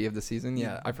MVP of the season.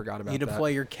 Yeah, I forgot about that. You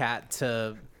deploy your cat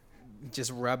to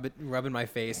just rub in my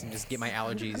face and just get my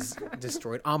allergies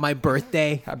destroyed on my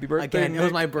birthday. Happy birthday, again, Nick. It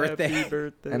was my birthday. Happy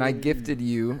birthday. And I gifted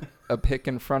you a pick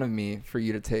in front of me for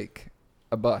you to take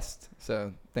a bust.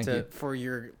 So thank you. For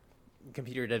your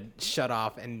computer to shut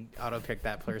off and auto pick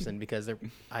that person because their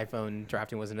iPhone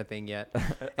drafting wasn't a thing yet.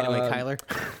 Anyway, Kyler.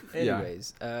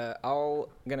 Anyways, I'm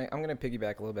gonna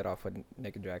piggyback a little bit off what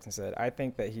Nick and Jackson said. I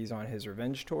think that he's on his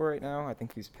revenge tour right now. I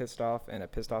think he's pissed off, and a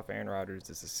pissed off Aaron Rodgers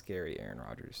is a scary Aaron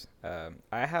Rodgers.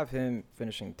 I have him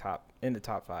finishing in the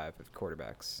top 5 of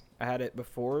quarterbacks. I had it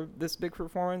before this big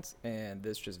performance, and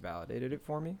this just validated it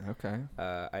for me. Okay.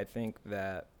 I think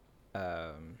that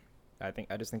I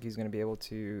just think he's going to be able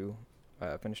to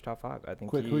finish top 5. I think.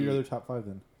 Quick, who are your other top 5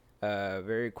 then?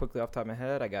 Very quickly off the top of my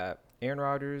head, I got Aaron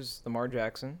Rodgers, Lamar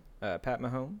Jackson, Pat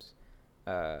Mahomes.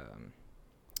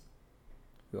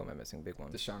 Who am I missing? Big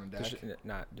one. Deshaun and Dak.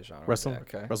 Not Deshaun. Russell.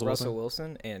 Dak. Okay. Russell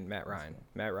Wilson and Matt Ryan.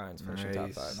 Matt Ryan's finishing top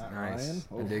 5. Matt Nice.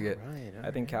 Ryan? I dig it. Right,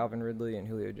 I think Calvin Ridley and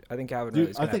Julio. I think Calvin Dude,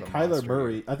 Ridley's I gonna think have a Kyler monster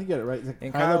Murray. year. I think you got it right.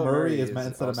 And Kyler Murray is is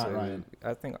instead of Matt also- Ryan.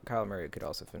 I think Kyler Murray could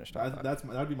also finish top 5. That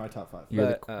would be my top 5.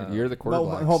 You're, But, you're the quarter No,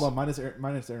 blacks. hold on. Minus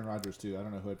Aaron Rodgers too. I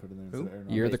don't know who I'd put in there instead of Aaron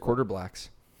Rodgers. You're the quarter blacks.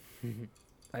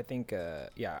 I think, I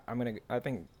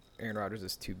think Aaron Rodgers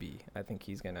is 2B. I think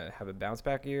he's going to have a bounce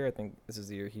back year. I think this is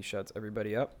the year he shuts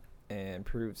everybody up and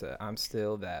proves that I'm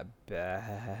still that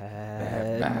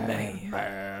bad man.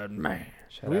 Bad man.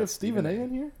 Shout we out have Stephen A A. in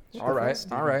here. All right.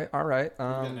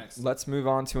 got next? Let's move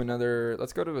on to another.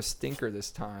 Let's go to a stinker this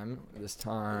time.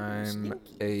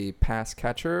 A pass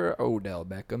catcher, Odell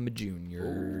Beckham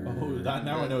Jr. Oh,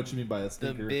 now I know what you mean by a The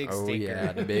stinker. big Oh stinker.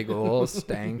 yeah, the big old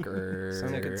stinker.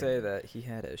 Someone could say that he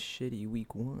had a shitty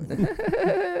week 1.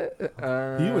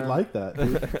 He would like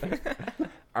that.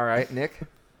 All right, Nick.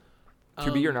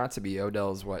 To be or Um, not to be,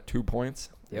 Odell's what? 2 points.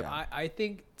 Yep. Yeah. I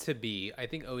think I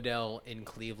think Odell in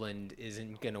Cleveland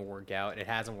isn't going to work out. It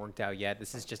hasn't worked out yet.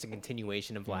 This is just a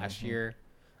continuation of last year.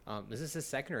 Is this his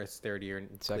second or his third year in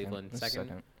Cleveland? This is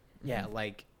second. Yeah,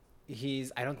 like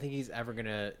I don't think he's ever going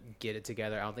to get it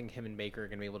together. I don't think him and Baker are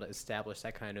going to be able to establish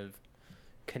that kind of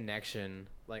connection.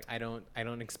 Like I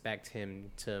don't expect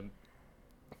him to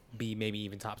be maybe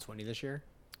even top 20 this year.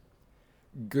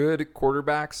 Good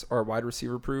quarterbacks are wide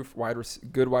receiver proof.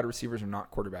 Good wide receivers are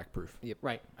not quarterback proof. Yep.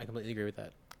 Right. I completely agree with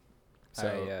that. So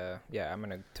I'm going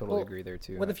to totally agree there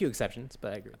too. With a few exceptions,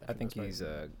 but I agree with that. I think he's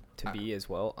to be as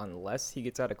well, unless he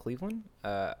gets out of Cleveland.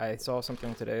 I saw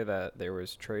something today that there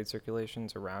was trade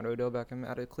circulations around Odell Beckham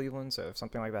out of Cleveland. So if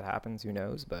something like that happens, who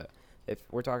knows? But if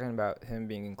we're talking about him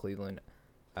being in Cleveland,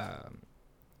 I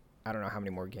don't know how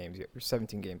many more games. We're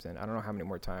 17 games in. I don't know how many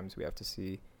more times we have to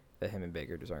see that him and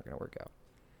Baker just aren't going to work out.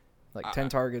 Like 10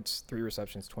 targets, 3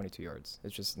 receptions, 22 yards.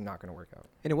 It's just not going to work out.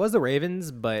 And it was the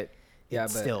Ravens, but Yeah,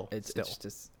 it's but still, it's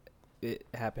just it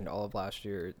happened all of last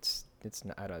year. It's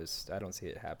not, I don't see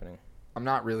it happening. I'm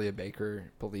not really a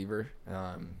Baker believer.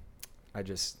 I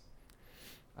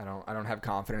don't have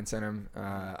confidence in him.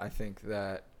 I think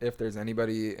that if there's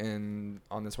anybody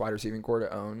on this wide receiving core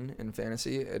to own in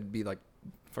fantasy, it'd be like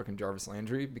fucking Jarvis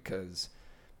Landry, because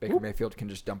Baker Mayfield can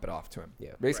just dump it off to him.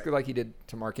 Yeah. Basically like he did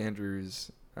to Mark Andrews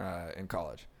in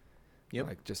college. Yep.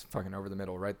 Like just fucking over the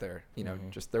middle right there. You know,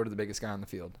 just throw to the biggest guy on the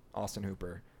field, Austin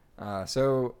Hooper.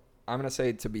 So I'm going to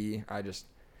say to be, I just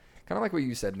kind of like what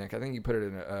you said, Nick. I think you put it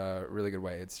in a really good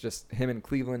way. It's just him in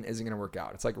Cleveland isn't going to work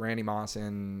out. It's like Randy Moss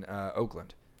in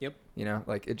Oakland. Yep. You know,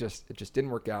 like it just didn't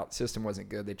work out. System wasn't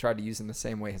good. They tried to use him the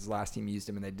same way his last team used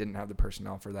him, and they didn't have the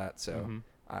personnel for that. So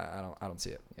I don't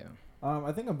see it. Yeah.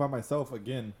 I think I'm by myself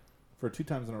again for 2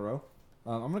 times in a row.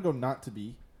 I'm going to go not to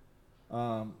be.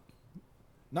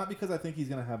 Not because I think he's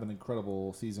going to have an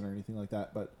incredible season or anything like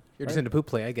that, but You're just into poop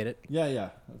play. I get it. yeah,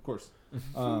 of course.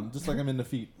 Just like I'm in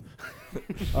defeat.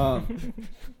 But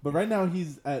right now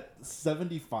he's at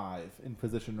 75 in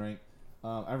position rank,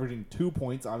 averaging 2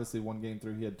 points. Obviously, 1 game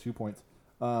through he had 2 points.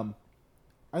 I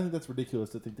think that's ridiculous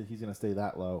to think that he's going to stay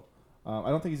that low. I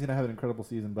don't think he's going to have an incredible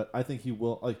season, but I think he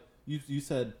will. Like you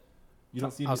said, you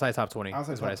don't see him Outside top 20.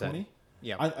 outside That's what I top said. 20.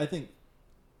 Yeah. I think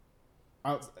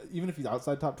even if he's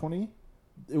outside top 20,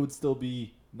 it would still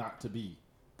be not to be,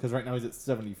 because right now he's at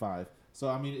 75. So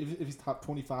I mean, if he's top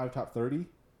 25, top 30,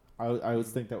 I would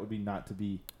think that would be not to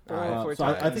be. I think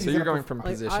so he's you're gonna going from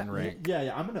position I rank.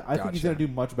 Yeah. I think he's Gotcha. gonna do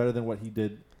much better than what he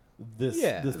did this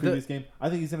Yeah, previous game. I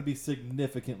think he's gonna be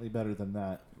significantly better than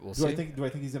that. We'll do I see.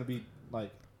 think he's gonna be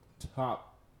like top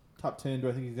 10? Do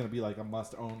I think he's gonna be like a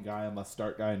must own guy, a must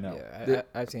start guy? No. Yeah,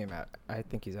 I see him out. I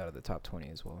think he's out of the top 20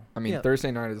 as well. I mean, Yeah. Thursday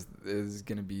night is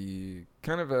going to be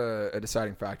kind of a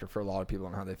deciding factor for a lot of people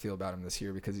on how they feel about him this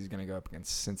year, because he's going to go up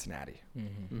against Cincinnati.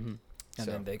 And So-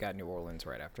 then they got New Orleans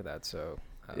right after that. So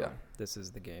Yeah. this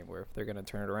is the game where if they're going to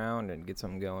turn it around and get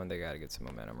something going, they got to get some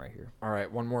momentum right here. All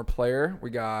right, one more player. We're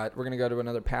going to go to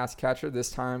another pass catcher, this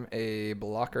time a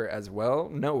blocker as well.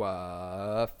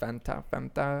 Noah Fanta,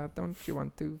 don't you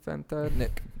want to Fanta?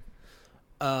 Nick.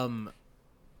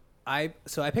 I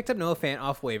picked up Noah Fant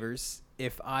off waivers.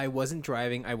 If I wasn't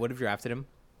driving, I would have drafted him.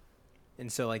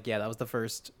 And so, like, yeah, that was the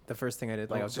first thing I did.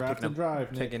 Like, I was just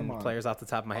picking players off the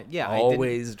top of my head. Yeah,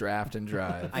 always draft and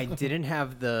drive. I didn't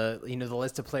have the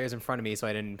list of players in front of me, so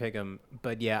I didn't pick them.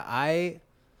 But yeah,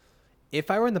 if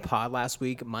I were in the pod last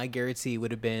week, my guarantee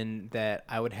would have been that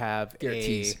I would have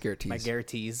my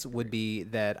guarantees would be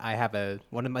that I have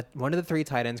one of the 3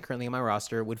 tight ends currently on my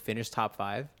roster would finish top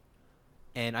 5,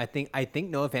 and I think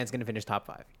Noah Fant's going to finish top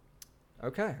 5.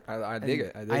 Okay, I dig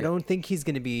it. I don't think he's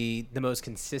going to be the most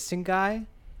consistent guy,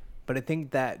 but I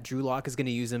think that Drew Lock is going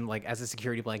to use him like as a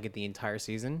security blanket the entire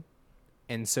season,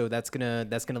 and so that's gonna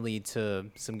lead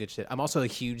to some good shit. I'm also a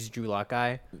huge Drew Lock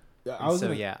guy. Yeah, I was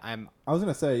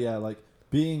gonna say, yeah, like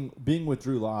being with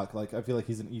Drew Lock, like I feel like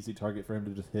he's an easy target for him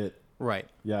to just hit. Right.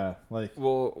 Yeah. Like.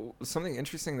 Well, something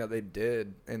interesting that they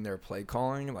did in their play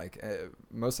calling, like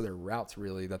most of their routes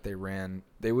really that they ran,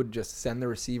 they would just send the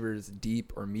receivers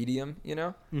deep or medium,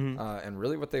 and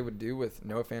really what they would do with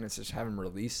Noah Fant is just have him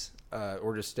release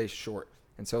or just stay short.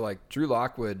 And so like Drew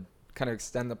Lock would kind of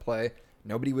extend the play.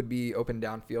 Nobody would be open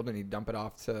downfield, and he'd dump it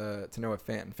off to Noah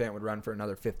Fant, and Fant would run for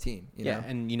another 15. You know?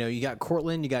 And you got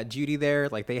Cortland, you got Judy there.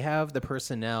 Like they have the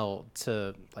personnel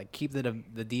to like keep the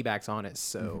D-backs on it.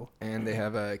 So and they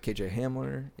have KJ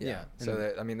Hamler. Yeah.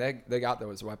 So they got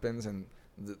those weapons, and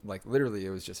like literally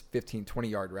it was just 15,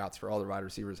 20-yard routes for all the wide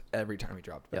receivers every time he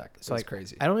dropped back. So it's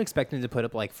crazy. I don't expect him to put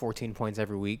up like 14 points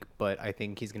every week, but I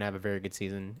think he's gonna have a very good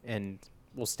season and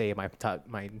will stay at my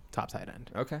top tight end.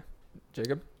 Okay,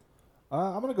 Jacob.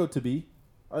 I'm going to go to B.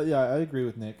 Yeah, I agree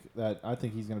with Nick that I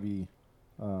think he's going to be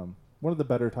one of the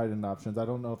better tight end options. I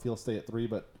don't know if he'll stay at 3,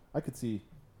 but I could see,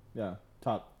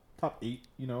 top 8,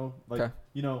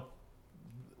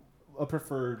 a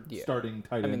preferred starting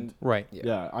tight end. Right.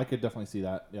 Yeah, I could definitely see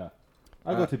that. Yeah.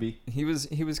 I'll go to B. He was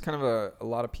kind of a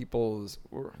lot of people's,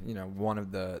 one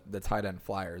of the tight end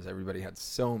flyers. Everybody had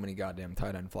so many goddamn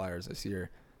tight end flyers this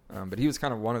year. But he was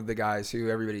kind of one of the guys who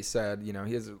everybody said,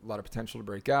 he has a lot of potential to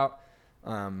break out.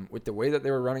 With the way that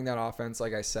they were running that offense,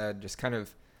 like I said, just kind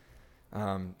of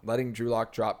letting Drew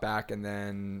Lock drop back, and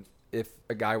then if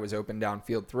a guy was open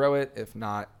downfield, throw it. If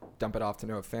not, dump it off to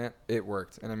Noah Fant. It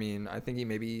worked. And, I think he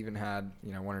maybe even had,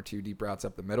 1 or 2 deep routes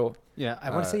up the middle. Yeah,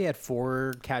 I want to say he had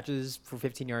 4 catches for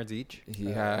 15 yards each. He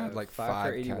had like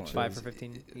 5 catches. 5 for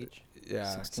 15 each.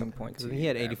 Yeah. 16 points. He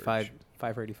had 85,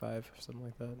 5 for 85 or something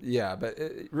like that. Yeah, but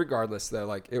regardless, though,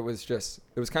 like it was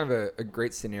kind of a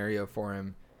great scenario for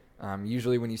him.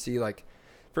 Usually when you see, like,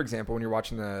 for example, when you're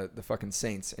watching the fucking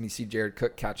Saints and you see Jared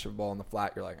Cook catch a ball in the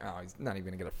flat, you're like, oh, he's not even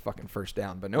going to get a fucking first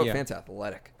down. But Noah Fant's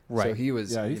athletic. Right. So he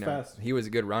was, he's fast. He was a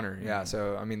good runner. Mm-hmm. Yeah.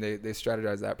 So, they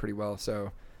strategized that pretty well.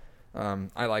 So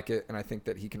I like it. And I think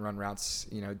that he can run routes,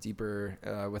 deeper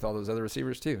with all those other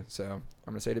receivers too. So I'm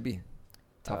going to say to B.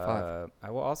 Top 5.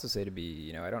 I will also say to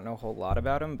be, I don't know a whole lot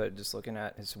about him, but just looking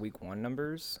at his week 1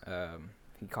 numbers,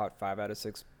 he caught 5 out of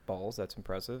 6 balls. That's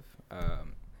impressive.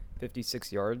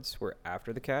 56 yards were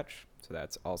after the catch, so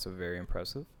that's also very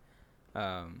impressive.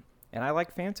 And I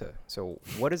like Fanta. So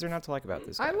what is there not to like about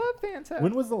this guy? I love Fanta.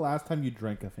 When was the last time you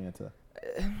drank a Fanta?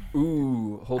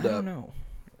 Ooh, hold up. I don't know.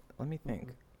 Let me think.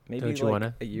 Maybe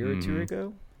a year or 2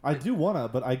 ago? I do wanna,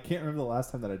 but I can't remember the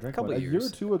last time that I drank one. A year or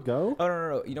 2 ago? Oh,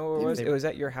 no. You know what it was? It was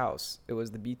at your house. It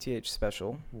was the BTH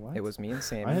special. What? It was me and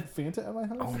Sammy. I had Fanta at my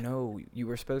house? Oh, no. You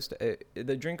were supposed to.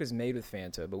 The drink was made with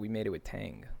Fanta, but we made it with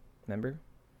Tang. Remember?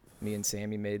 Me and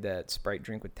Sammy made that Sprite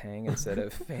drink with Tang instead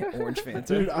of orange Fanta.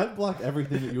 Dude, I block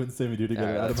everything that you and Sammy do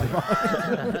together out of my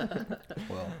mind.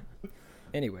 Well,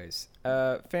 anyways,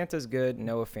 Fanta's good.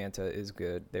 Noah Fanta is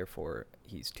good. Therefore,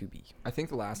 he's 2B. I think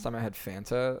the last time I had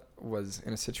Fanta was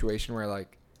in a situation where,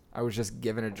 like, I was just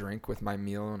given a drink with my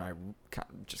meal, and I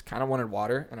just kind of wanted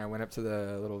water, and I went up to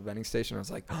the little vending station. And I was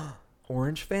like, oh,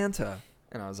 orange Fanta.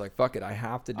 And I was like, fuck it, I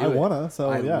have to do it.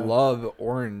 I love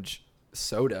orange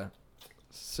soda.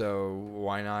 So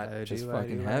why not have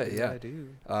it? Yeah. I do.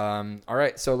 All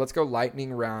right. So let's go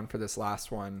lightning round for this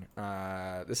last one.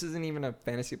 This isn't even a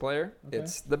fantasy player. Okay.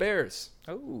 It's the Bears.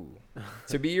 Oh.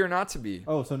 To be or not to be.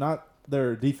 Oh, so not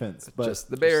their defense, but just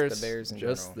the Bears. Just the Bears in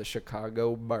just general. the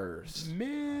Chicago Bears.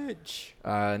 Mitch.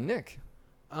 Nick.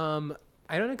 I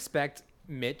don't expect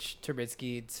Mitch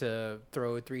Trubisky to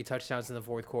throw 3 touchdowns in the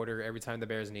fourth quarter every time the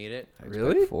Bears need it.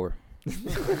 Really? 4.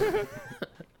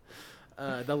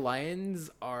 The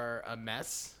Lions are a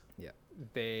mess. Yeah.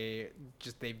 They've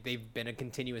been a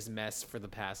continuous mess for the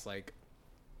past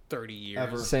 30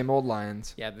 years. Same old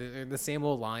Lions. Yeah, they're the same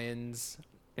old Lions.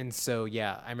 And so,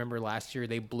 yeah, I remember last year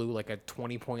they blew a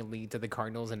 20-point lead to the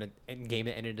Cardinals in a game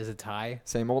that ended as a tie.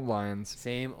 Same old Lions.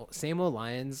 Same old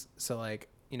Lions. So,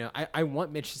 I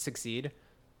want Mitch to succeed,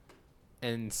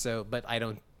 and so, but I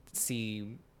don't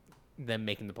see them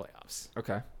making the playoffs.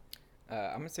 Okay.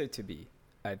 I'm gonna say to be.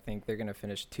 I think they're gonna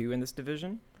finish 2 in this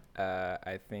division.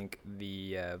 I think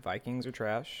the Vikings are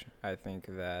trash. I think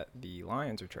that the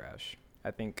Lions are trash.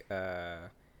 I think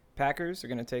Packers are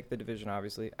gonna take the division.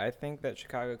 Obviously, I think that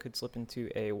Chicago could slip into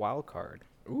a wild card.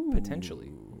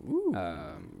 Potentially.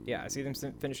 I see them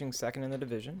finishing second in the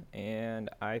division, and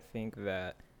I think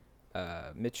that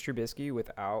Mitch Trubisky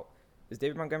is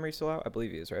David Montgomery still out? I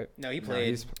believe he is, right? No, he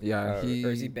played.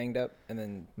 Or is he banged up? And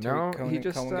then No, Cohen, he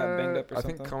just Cohen got banged up or I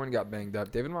something? think Cohen got banged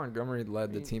up. David Montgomery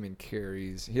led the team in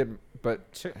carries. He had, but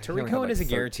he only Tariq had Cohen like is a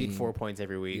guaranteed 13. 4 points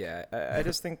every week. Yeah, I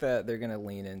just think that they're going to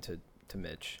lean into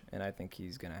Mitch, and I think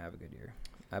he's going to have a good year.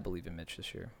 I believe in Mitch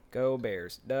this year. Go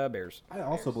Bears. The Bears. I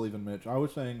also believe in Mitch. I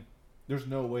was saying there's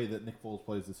no way that Nick Foles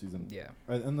plays this season. Yeah.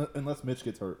 Unless Mitch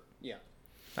gets hurt. Yeah,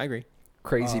 I agree.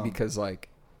 Crazy because like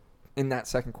in that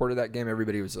second quarter of that game,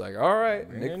 everybody was like, "All right,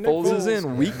 Nick Foles is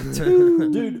in week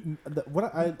 2." Dude,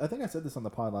 I think I said this on the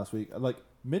pod last week. Like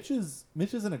Mitch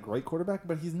isn't a great quarterback,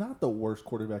 but he's not the worst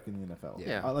quarterback in the NFL.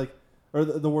 Yeah. Or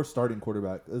the worst starting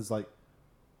quarterback is like.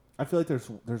 I feel like there's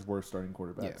worse starting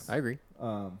quarterbacks. Yeah. I agree.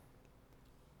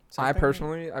 I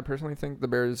personally think the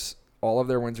Bears, all of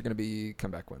their wins are going to be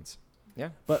comeback wins. Yeah.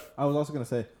 But I was also going to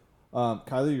say,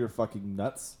 Kyler, you're fucking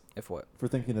nuts If what? for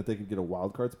thinking that they could get a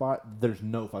wild card spot. There's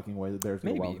no fucking way the Bears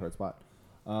get a wild card spot.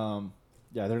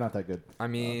 Yeah, they're not that good. I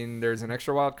mean, there's an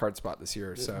extra wild card spot this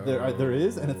year, so There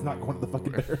is, and it's not going to the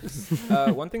fucking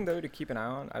Bears. One thing, though, to keep an eye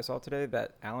on, I saw today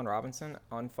that Allen Robinson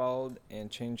unfollowed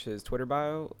and changed his Twitter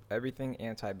bio, everything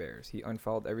anti-Bears. He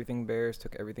unfollowed everything Bears,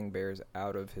 took everything Bears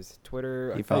out of his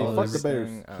Twitter. He follows fuck the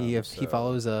Bears. He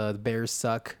follows the Bears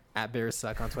Suck at Bears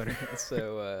Suck on Twitter.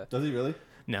 So Does he really?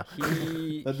 No.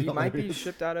 he That'd be might be hilarious.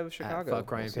 shipped out of Chicago. fuck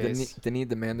Ryan So Pace. didn't he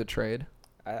demand a trade?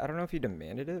 I don't know if he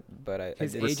demanded it, but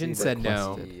His I did agent see said that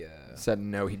no. he, Said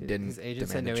no, he didn't. His agent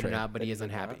said demand no, a he did trade. not, but he is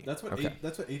unhappy. That's what Okay.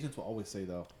 that's what agents will always say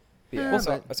though. Yeah,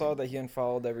 Yeah, I saw that he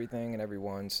unfollowed everything and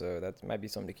everyone, so that might be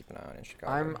something to keep an eye on in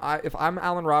Chicago. If I'm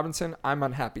Allen Robinson, I'm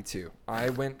unhappy too.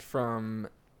 I went from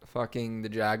fucking the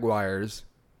Jaguars.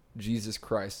 Jesus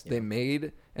Christ. They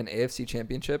made an AFC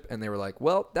championship and they were like,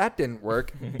 well, that didn't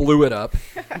work. Blew it up.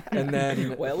 And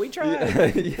then well, we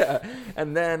tried. yeah.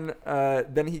 And then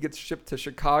he gets shipped to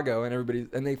Chicago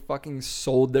and they fucking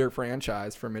sold their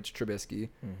franchise for Mitch Trubisky,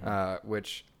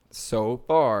 which so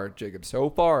far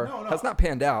has not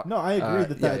panned out. No, I agree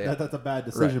that's a bad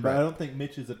decision, Right, but right. I don't think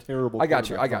Mitch is a terrible. I got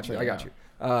you. quarterback.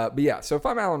 But yeah, so if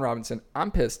I'm Allen Robinson,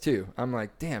 I'm pissed too. I'm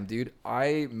like, damn, dude,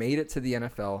 I made it to the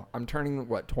NFL. I'm turning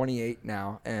 28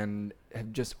 now, and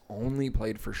have just only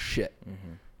played for shit.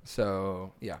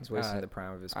 So yeah, He's wasting the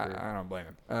prime of his career. I don't blame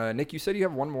him. Nick, you said you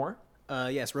have one more.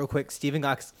 Yes, real quick. Steven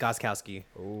Gostkowski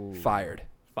Fired.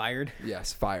 fired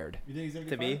Yes, fired. You think he's gonna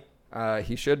to get be.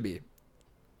 He should be.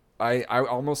 I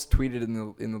almost tweeted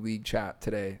in the league chat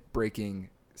today, breaking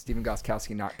Steven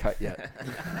Gostkowski not cut yet.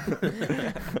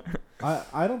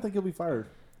 I don't think he'll be fired.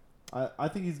 I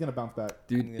think he's gonna bounce back.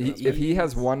 Dude, if he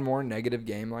has one more negative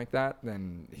game like that,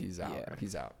 then he's out. Yeah.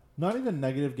 He's out. Not even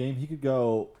negative game. He could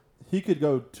go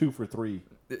 2 for 3.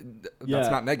 That's Yeah.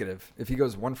 not negative. If he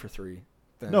goes 1 for 3,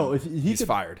 then No, if he he's could,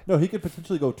 fired. No, he could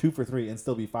potentially go 2 for 3 and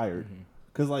still be fired.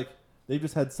 Because like they've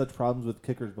just had such problems with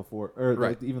kickers before, or Right.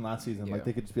 like, even last season. Yeah. Like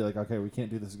they could just be like, okay, we can't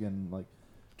do this again. Like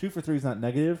 2 for 3 is not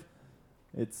negative.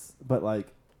 But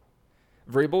like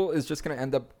Vrabel is just going to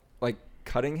end up like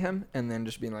cutting him and then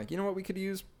just being like, you know what, we could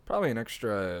use probably an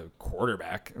extra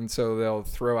quarterback, and so they'll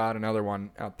throw out another one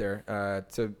out there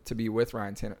to be with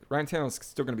Ryan Tannehill. Ryan Tannehill's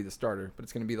still going to be the starter, but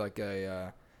it's going to be like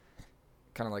a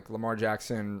kind of like Lamar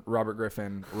Jackson, Robert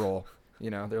Griffin role.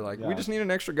 You know, they're like, we Yeah. just need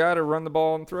an extra guy to run the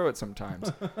ball and throw it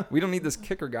sometimes. We don't need this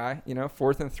kicker guy. You know,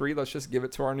 4th and 3, let's just give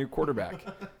it to our new quarterback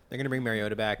They're gonna bring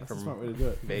Mariota back that's a from smart way to do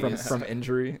it. Vegas. from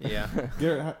injury. Yeah.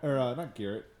 Garrett or not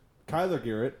Garrett, Kyler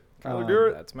Garrett. Kyler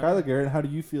Garrett. That's my Kyler Garrett. How do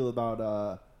you feel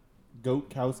about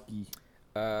Goatkowski?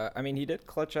 I mean, he did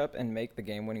clutch up and make the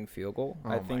game-winning field goal. Oh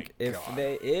I my think God.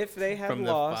 if they had From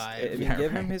the lost, 5. I mean, Yeah,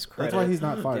 give him right. his credit. That's why he's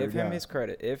not fired. Give him yeah. his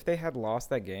credit. If they had lost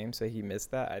that game, so he missed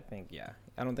that, I think,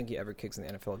 I don't think he ever kicks in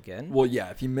the NFL again. Well, yeah,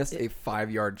 if he missed a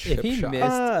 5-yard chip If he shot. missed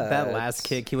that But- last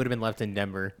kick, he would have been left in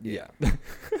Denver. Yeah.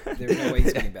 There's no way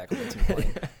he's getting back on the team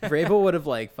play. Vrabel would have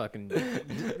like fucking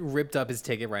ripped up his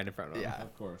ticket right in front of him. Yeah.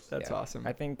 Of course. That's Yeah. awesome.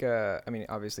 I think, I mean,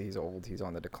 obviously he's old, he's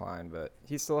on the decline, but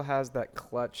he still has that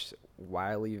clutch,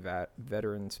 wily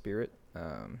veteran spirit.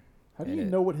 How do you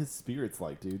know what his spirit's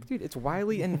like, dude? Dude, it's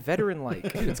wily and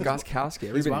veteran-like. Dude, it's Gostkowski. He's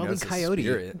Everybody Wild knows and his Coyote.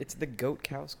 spirit. It's the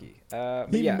Goatkowski.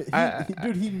 But yeah,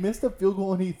 Dude, he missed a field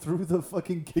goal and he threw the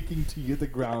fucking kicking tee at the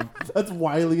ground. That's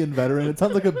wily and veteran. It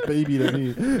sounds like a baby to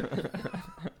me.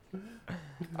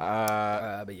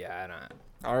 but yeah, I don't.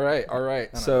 All right. I don't have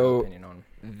an So opinion on.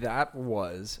 that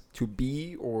was to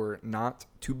be or not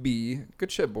to be.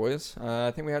 Good shit, boys.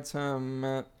 I think we had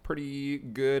some pretty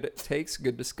good takes,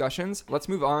 good discussions. Let's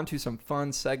move on to some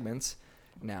fun segments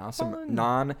now. Some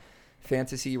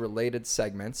non-fantasy related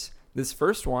segments. This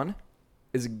first one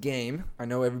is a game. I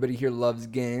know everybody here loves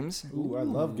games. Ooh, I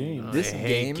love games. This I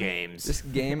hate game, games. this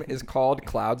game is called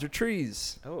Clouds or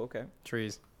Trees. Oh, okay.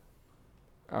 Trees.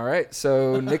 All right,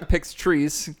 so Nick picks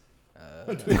trees.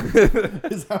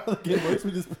 Is that how the game works?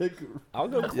 We just pick. I'll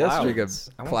go clouds. Yes, Jacob.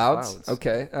 I want Clouds?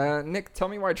 Okay. Nick, tell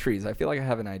me why trees. I feel like I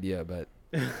have an idea, but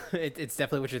It's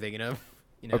definitely what you're thinking of.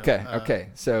 You know, okay.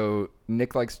 So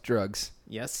Nick likes drugs.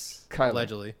 Yes. Kyler.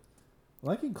 Allegedly.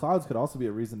 Liking clouds could also be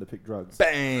a reason to pick drugs.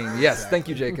 Bang! Yes, thank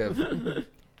you, Jacob.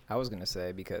 I was gonna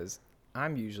say because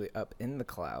I'm usually up in the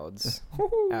clouds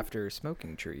after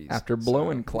smoking trees. After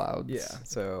blowing clouds. Yeah.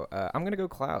 So I'm gonna go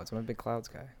clouds. I'm a big clouds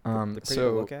guy. Um, They're pretty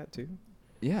so- to look at too.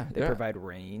 Yeah. They provide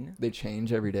rain. They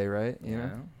change every day, right? You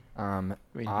know? Yeah.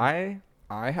 mean-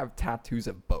 I have tattoos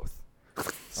of both.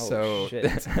 So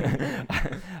shit.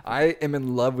 I am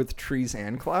in love with trees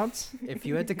and clouds. If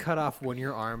you had to cut off one of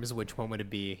your arms, which one would it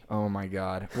be? Oh my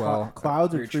god. Well,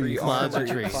 Clouds or Your tree trees? Clouds or arm.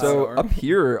 trees? Cloud so arm. up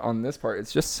here on this part,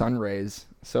 it's just sun rays.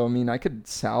 So I mean, I could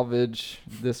salvage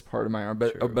this part of my arm,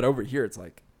 but True. but over here it's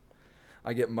like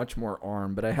I get much more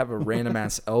arm, but I have a random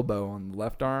ass elbow on the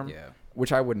left arm, Yeah.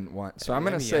 which I wouldn't want. So I'm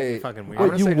Yeah, gonna yeah, say you're fucking weird. I'm Wait,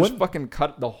 gonna you say just wouldn't- fucking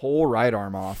cut the whole right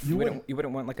arm off. You You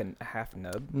wouldn't want like a half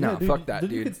nub. No, Yeah, dude, fuck that,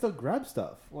 then You dude. can still grab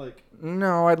stuff. Like,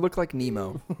 No, I'd look like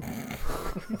Nemo.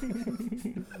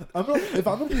 if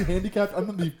I'm gonna be handicapped, I'm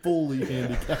gonna be fully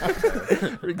handicapped.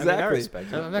 Exactly. I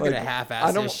respect it. I'm not Like, gonna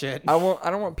half-ass this shit. I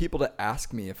don't want people to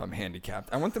ask me if I'm handicapped.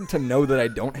 I want them to know that I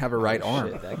don't have a right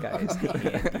arm. Shit, that guy is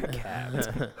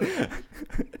handicapped.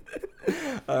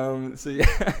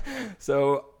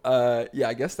 Yeah,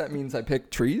 I guess that means I pick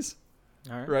trees,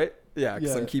 All right. right? Yeah,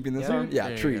 because Yeah. I'm keeping this Yeah. arm. Yeah,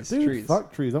 There you trees, Dude, trees.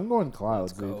 fuck trees. I'm going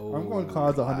clouds, dude. I'm going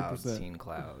clouds 100%. Team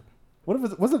cloud.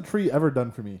 What's a tree ever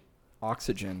done for me?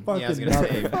 Oxygen. Fucking Yeah, I was gonna say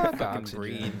nothing. fucking Oxygen.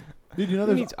 green. Dude, you know Who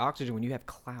there's needs oxygen when you have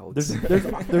clouds?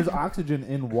 there's oxygen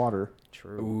in water.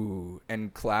 True. Ooh,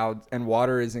 and clouds and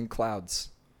water is in clouds.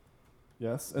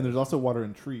 Yes, and there's also water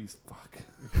in trees. Fuck.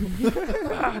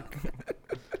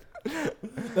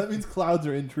 That means clouds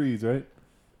are in trees, right?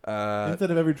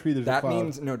 Instead of every tree, there's a That cloud.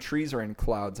 means no trees are in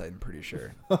clouds. I'm pretty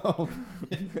sure.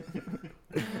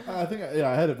 I think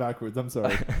I had it backwards. I'm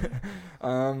sorry.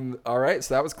 All right,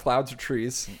 so that was clouds or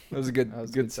trees. That was a good, That was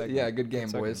a good, good segment. yeah, good game,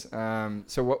 Good boys.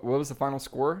 So what was the final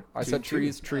score? I said 2-2.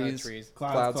 trees, trees, Trees.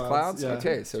 clouds. Yeah.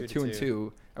 Okay, so 2-2.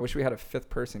 2-2. I wish we had a fifth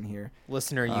person here,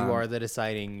 Listener, you Um, are the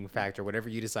deciding factor. Whatever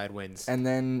you decide wins. and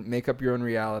then make up your own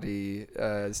reality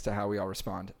as to how we all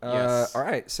respond. Yes. All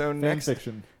right. So Fan next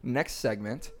fiction.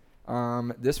 segment.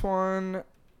 This one,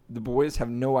 the boys have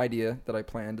no idea that I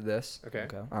planned this. okay.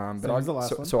 Okay. But Same as the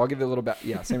last one. so I'll give you a little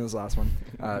yeah, same as the last one.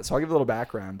 So I'll give you a little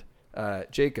background.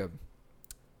 Jacob,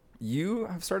 you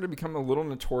have started to become a little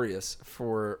notorious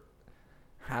for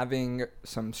having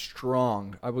some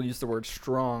strong, I will use the word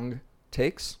strong,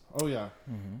 takes. Oh yeah.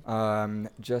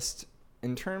 Just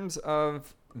in terms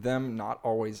of them not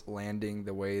always landing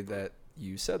the way that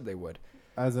you said they would.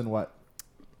 As in what?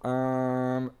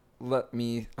 Let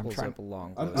me. I'm Pulls trying. up a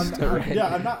long I'm list.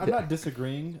 not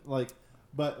disagreeing.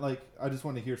 But I just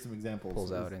want to hear some examples.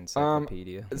 Pulls out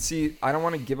encyclopedia. See, I don't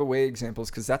want to give away examples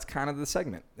because that's kind of the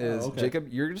segment. Is okay. Jacob,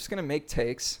 you're just gonna make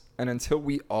takes, and until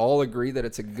we all agree that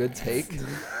it's a good take,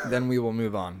 then we will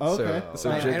move on. Okay. So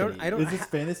I Jacob, don't. Is this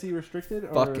fantasy restricted?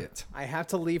 Or? fuck it. I have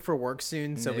to leave for work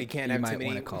soon, so we Nick, can't you have might too many.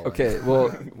 wanna call Okay.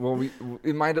 Well,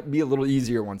 it might be a little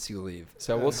easier once you leave.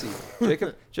 So we'll see.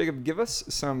 Jacob, give us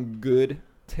some good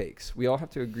takes. We all have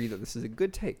to agree that this is a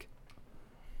good take.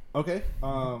 Okay.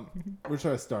 Where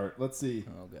should I start? Let's see.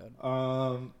 Oh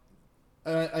god.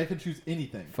 I can choose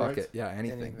anything. Fuck right? it. Yeah,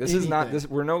 anything. Anything. This is not Anything. this.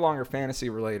 We're no longer fantasy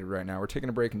related right now. We're taking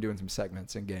a break and doing some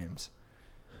segments and games.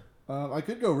 I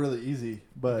could go really easy,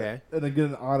 but Okay. and then get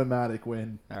an automatic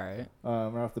win All right.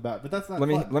 right off the bat. But that's not.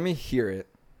 Let me hear it.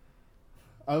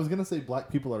 I was gonna say black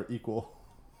people are equal.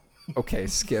 Okay,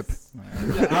 skip.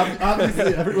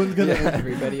 Obviously, everyone's gonna. Yeah.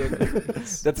 Everybody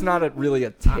agrees. That's not really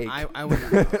a take. I would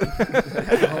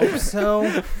hope so.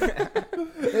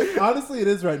 Honestly, it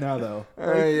is right now though.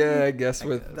 Yeah, I guess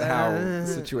with guess. how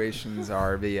situations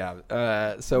are, but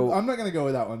yeah. So I'm not gonna go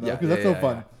with that one though Yeah, because that's yeah, so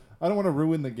fun. I don't want to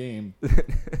ruin the game. All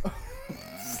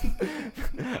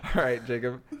right,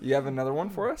 Jacob, you have another one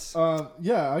for us?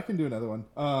 Yeah, I can do another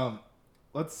one.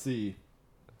 Let's see.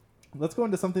 Let's go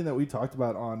into something that we talked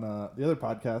about on the other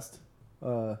podcast,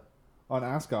 on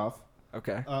Ask Off.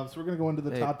 Okay. So we're gonna go into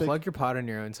the Hey, topic. plug your pod in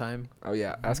your own time. Oh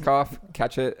yeah, ask off,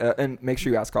 catch it, and make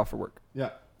sure you ask off for work.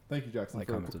 Yeah. Thank you, Jackson. Like,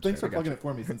 comment, Thanks for subscribe. I plugging it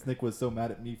for me, since Nick was so mad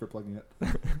at me for plugging it.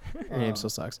 Your name still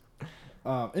sucks.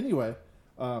 Anyway,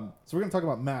 so we're gonna talk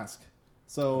about Mask.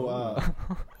 So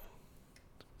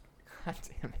God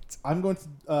damn it. I'm going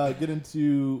to get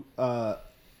into.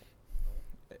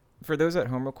 For those at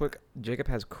home, real quick, Jacob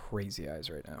has crazy eyes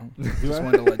right now. Do Just I?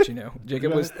 wanted to let you know. Jacob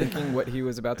Do I? was thinking what he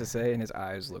was about to say, and his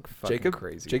eyes look fucking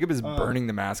crazy. Jacob is burning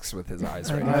the masks with his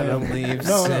eyes right I now. gotta am- leave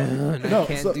No, soon. no, I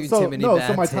can't so, do so, too many no, bad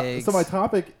so my takes. so my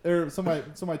topic or so my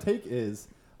take is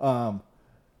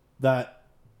that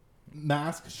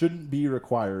Mask shouldn't be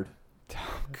required,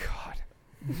 Oh God.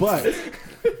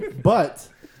 but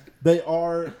they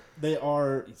are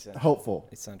Essential. helpful.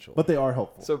 Essential. But they are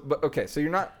helpful. So, but okay, so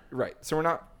you're not right. So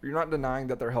you're not denying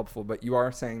that they're helpful, but you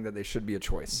are saying that they should be a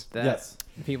choice. that Yes.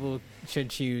 people should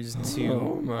choose Oh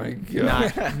to my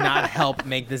God. not help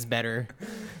make this better.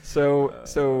 So,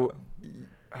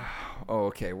 oh,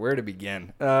 okay. Where to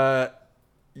begin?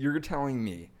 You're telling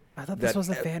me. I thought That- this was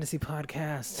a fantasy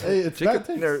podcast. Hey, it's Jacob, that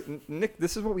takes, no, Nick,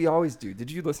 this is what we always do. Did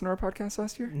you listen to our podcast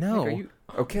last year? No. Nick, are you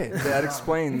okay? That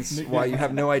explains why you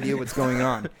have no idea what's going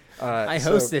on. I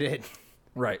so- hosted it.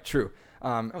 Right, true.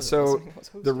 Oh, So I was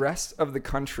hosting. the rest of the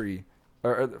country,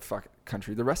 or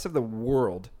the rest of the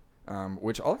world,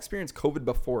 which all experienced COVID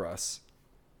before us,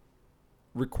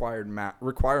 require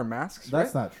masks.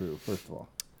 that's right? not true. First of all,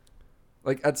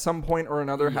 Like at some point or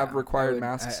another have Yeah, required I would-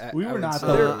 masks. We were would not say-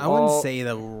 there. I wouldn't all- say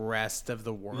the rest of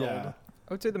the world. yeah.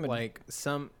 I would say the Like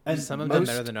some And of them most-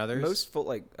 better than others. most full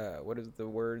what is the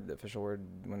word, the official word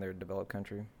when they're a developed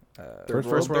country? Third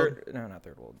world? No, not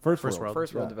third world. First First world. world.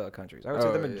 First world Yeah. developed countries. I would say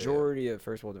Oh, the yeah, yeah. majority of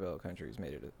first world developed countries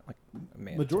made it like a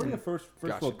man. Majority of first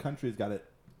Gotcha. world countries got it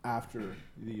after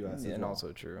the U.S. as and well.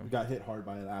 also true. We got hit hard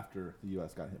by it after the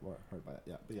U.S. got hit hard by it.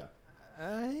 Yeah, but yeah.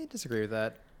 I disagree with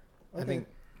that. I Okay. think,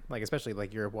 like especially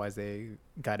like Europe wise, they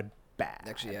got it bad.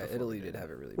 Actually, yeah, before Italy we did have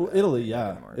it really Well, bad. Italy, back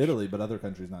yeah, in March. Italy, but other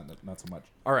countries not so much.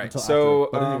 All right, Until so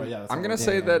after. But anyway, yeah, that's I'm all gonna right.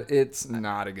 say Yeah. that it's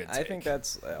not a good take. I think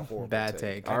that's a horrible Bad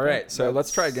take. All right, so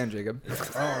let's try again, Jacob.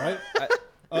 All right.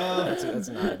 That's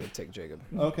not a good take, Jacob.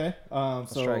 Okay.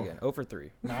 Let's So try again. 0 for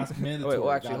 3. mask Oh, mandatory. wait,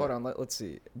 well, actually, got hold it. on. Let's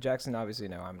see. Jackson, obviously,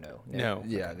 no. I'm no. No.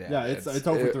 Yeah, Yeah, it's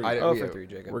over 3. I, 0 yeah, for 3,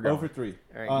 Jacob. We're 0 going. for 3.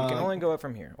 All right, You can Uh, only go up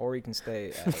from here, or you can stay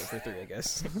at 0 for 3, I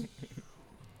guess.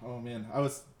 Oh man, I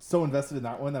was so invested in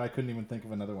that one that I couldn't even think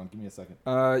of another one. Give me a second.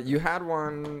 You had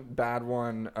one bad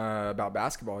one about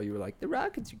basketball. You were like, the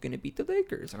Rockets are gonna beat the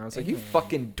Lakers, and I was like, you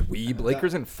fucking dweeb.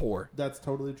 Lakers in 4. That's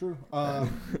totally true.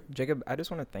 Jacob, I just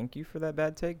want to thank you for that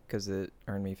bad take because it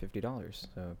earned me $50,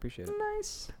 so appreciate it.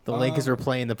 Nice. The Lakers were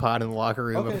playing the pod in the locker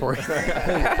room okay. before.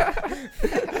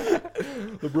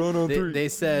 LeBron on they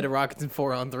said Rockets in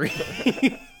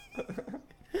 4-on-3.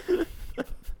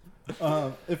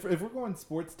 If we're going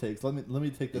sports takes, let me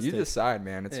take this. You take. decide,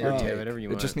 man. It's Yeah, your yeah, take. whatever you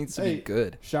It want. just needs to Hey, be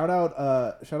good. Shout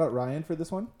out Ryan for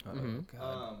this one. Oh, Mhm.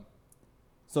 God.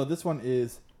 So this one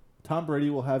is Tom Brady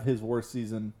will have his worst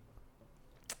season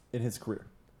in his career.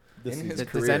 This In season. his Does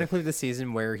career. that include the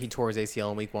season where he tore his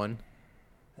ACL in week 1?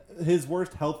 His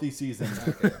worst healthy season.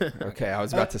 Okay, I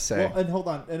was about to say. Well, and hold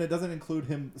on, and it doesn't include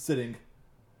him sitting,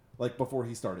 like before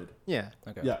he started. Yeah.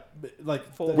 Okay. Yeah, but, like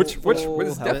Full- which was full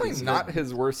definitely health. not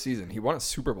his worst season. He won a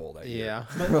Super Bowl that year. Yeah.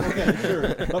 But, okay, sure,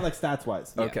 but like stats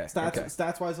wise. Okay.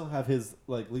 Stats wise, he'll have his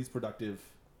like least productive.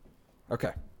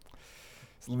 Okay.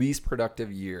 His least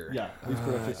productive year. Yeah, least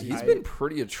productive. He's season. been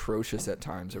pretty atrocious at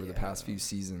times over the past Yeah. few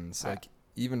seasons. Like,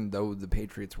 even though the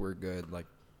Patriots were good, like,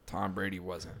 Tom Brady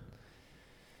wasn't.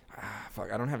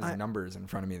 Fuck, I don't have his numbers in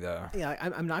front of me, though. Yeah,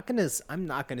 I'm not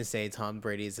gonna say Tom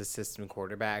Brady is a system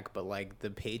quarterback, but like the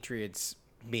Patriots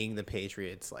being the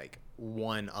Patriots, like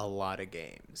won a lot of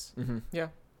games, Yeah.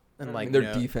 and like Their you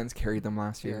know, defense carried them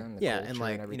last year. and the yeah, culture and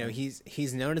like you know everything.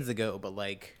 he's known as the GOAT, but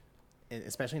like,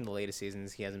 especially in the latest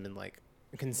seasons, he hasn't been like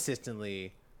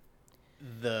consistently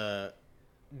the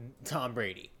Tom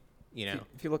Brady, you know.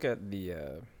 If you look at the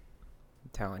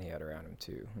talent he had around him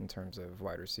too, in terms of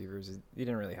wide receivers, he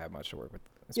didn't really have much to work with.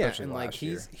 Yeah, Especially and like last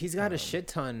year. he's got a shit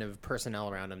ton of personnel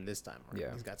around him this time. Right?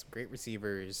 Yeah. He's got some great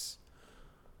receivers.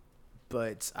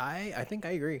 But I think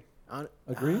I agree.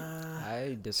 Agree?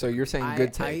 I disagree. So you're saying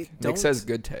good take. Nick says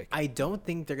good take. I don't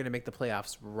think they're going to make the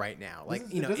playoffs right now. Like,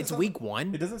 It doesn't it's sound- week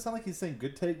 1. It doesn't sound like he's saying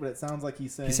good take, but it sounds like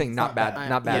he's saying He's saying it's not bad,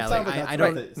 not bad. Yeah, take. like, I that's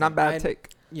don't- right. Not bad take.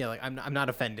 Yeah, like I'm not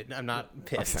offended. I'm not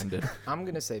pissed. Offended. I'm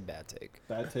gonna say bad take.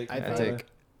 Bad take. I Bad think- take.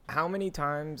 How many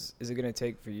times is it gonna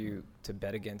take for you to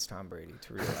bet against Tom Brady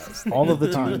to realize All of the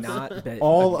do times. not bet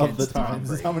All of the against Tom times.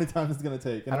 Brady? How many times it's going to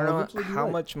take? And I don't I'll know eventually be how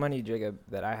right. much money, Jacob,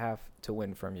 that I have to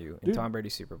win from you in Dude, Tom Brady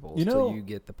Super Bowls you know, till you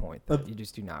get the point that you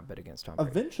just do not bet against Tom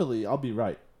Brady. Eventually, I'll be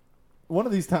right. One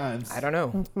of these times. I don't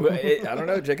know. I don't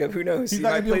know, Jacob. Who knows? He's He not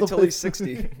might gonna be play able to till play- he's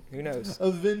 60. Who knows?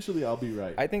 Eventually, I'll be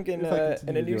right. I think in If I a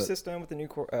continue to new do it. system with a new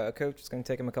coach, it's going to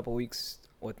take him a couple weeks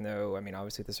with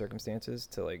obviously the circumstances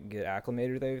to like get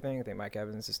acclimated with everything. I think Mike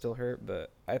Evans is still hurt, but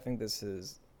I think this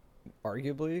is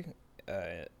arguably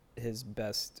his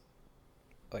best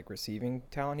like receiving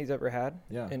talent he's ever had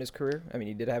Yeah. in his career. I mean,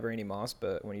 he did have Randy Moss,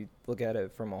 but when you look at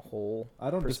it from a whole I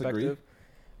don't disagree. perspective,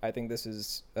 I think this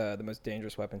is the most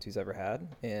dangerous weapons he's ever had.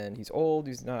 And he's old.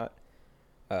 He's not.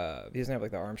 He doesn't have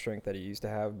like the arm strength that he used to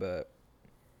have, but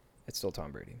it's still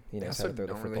Tom Brady. He knows how to throw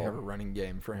the don't really football. have a running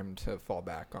game for him to fall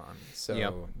back on. So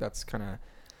Yep. that's kind of.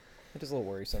 It is a little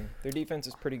worrisome. Their defense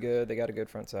is pretty good. They got a good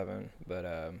front seven, but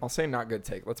I'll say not good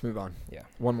take. Let's move on. yeah.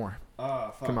 One more.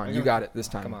 Fuck. Come on, I you gotta- got it this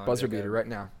time. Come on, Buzzer Jacob. beater right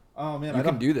now. Oh man, You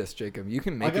can do this, Jacob. You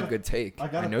can make gotta- a good take. I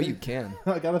gotta I know you think- can.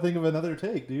 I gotta think of another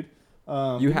take, dude.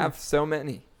 You give me- have so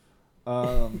many.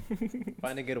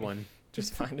 Find a good one.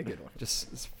 Just find a good one.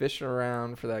 Just fishing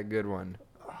around for that good one.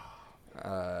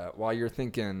 While you're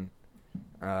thinking.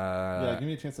 yeah, give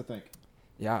me a chance to think.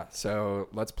 Yeah, so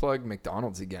let's plug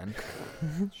McDonald's again.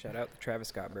 Shout out to Travis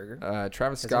Scott Burger.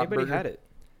 Travis Has Scott anybody burger. had it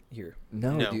here?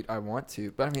 No, No. dude, I want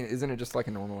to. But I mean, isn't it just like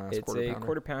a normal ass It's quarter a pounder?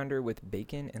 quarter pounder with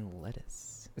bacon and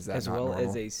lettuce. Is that as not well normal?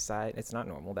 as a side? It's not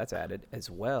normal. That's added as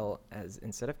well as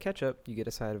instead of ketchup, you get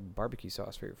a side of barbecue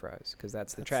sauce for your fries because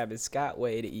that's the Travis Scott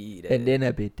way to eat it.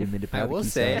 a bit of I will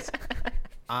say,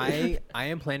 I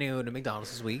am planning to go to McDonald's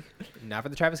this week, not for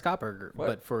the Travis Scott burger, What?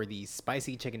 but for the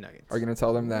spicy chicken nuggets. Are you gonna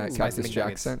tell them that Ooh. Cactus Spicy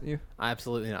Jack McNuggets. sent you?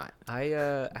 Absolutely not.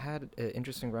 I had an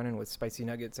interesting run-in with spicy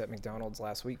nuggets at McDonald's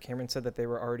last week. Cameron said that they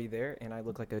were already there, and I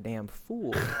looked like a damn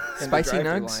fool. in Spicy the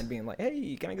drive-thru nugs? line being like,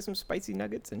 "Hey, can I get some spicy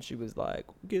nuggets?" And she was like,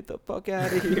 "Get the fuck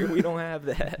out of here. We don't have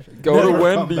that." Go to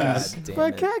Never come Wendy's. back. Damn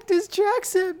But it. Cactus Jack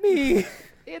sent me.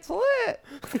 It's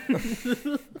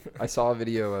lit. I saw a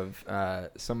video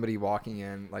of somebody walking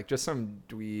in, like just some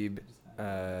dweeb,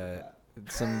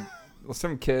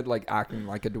 some kid like acting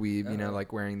like a dweeb, you know,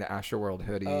 like wearing the Astroworld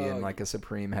hoodie Oh, and like a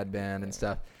Supreme headband and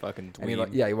stuff. Fucking And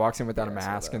he walks in without a Yeah, I saw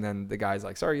mask, that. and then the guy's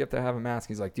like, "Sorry, you have to have a mask."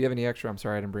 He's like, "Do you have any extra?" "I'm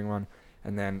sorry, I didn't bring one."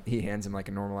 And then he hands him like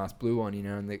a normal ass blue one, you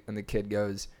know, and the kid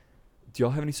goes, "Do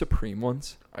y'all have any Supreme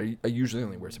ones? I usually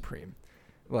only wear Supreme."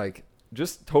 Like,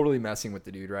 just totally messing with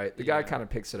the dude, right? The guy Yeah. kind of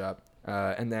picks it up,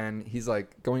 and then he's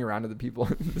like going around to the people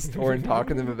in the store and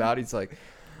talking to them about it. He's like,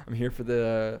 "I'm here for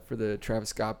the Travis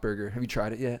Scott burger. Have you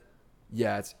tried it yet?"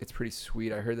 "Yeah, it's pretty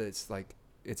sweet. I heard that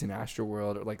it's in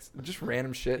Astroworld," or like just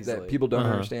random shit He's that like- people don't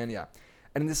Uh-huh. understand. Yeah.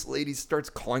 And this lady starts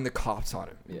calling the cops on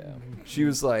him. Yeah. She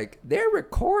was like, "They're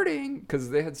recording," because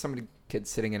they had kids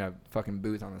sitting in a fucking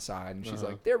booth on the side, and she's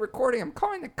like, "They're recording. I'm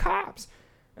calling the cops."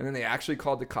 And then they actually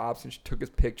called the cops, and she took his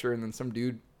picture, and then some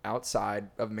dude outside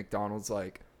of McDonald's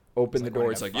like opened It's the like door.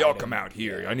 wanting He's to like, fight "Y'all him." come out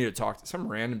here. Yeah. I need to talk to some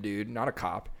random dude, not a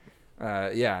cop."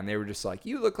 Yeah, and they were just like,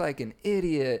 "You look like an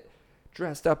idiot,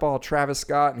 dressed up all Travis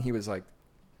Scott," and he was like,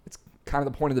 "It's kind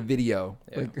of the point of the video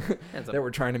Yeah. like, Hands up. that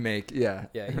we're trying to make." Yeah.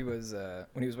 Yeah, he was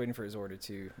when he was waiting for his order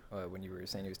too. When you were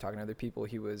saying he was talking to other people,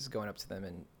 he was going up to them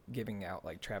and giving out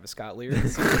like Travis Scott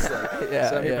lyrics. He was like, Yeah,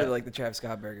 so I'm here yeah. for like the Travis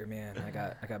Scott burger, man. I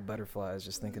got butterflies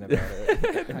just thinking about it.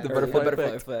 The Or butterfly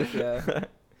effect. Yeah.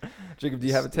 Jacob, do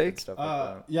you have a Stupid take? Stuff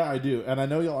like Yeah, I do, and I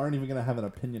know y'all aren't even gonna have an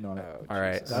opinion on it. that. All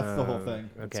right. Jesus. That's the whole thing.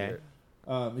 Let's Okay. hear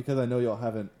it. Because I know y'all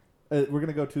haven't. We're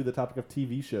gonna go to the topic of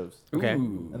TV shows, Okay.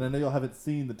 Ooh. and I know y'all haven't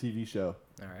seen the TV show.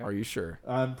 All right. Are you sure?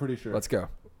 I'm pretty sure. Let's go.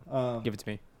 Give it to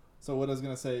me. So what I was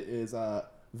gonna say is,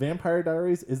 Vampire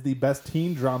Diaries is the best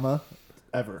teen drama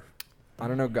ever. I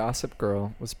don't know. Gossip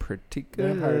Girl was pretty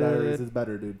good. Vampire Diaries is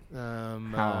better, dude.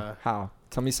 How?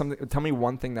 Tell me something. Tell me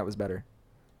one thing that was better.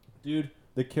 Dude,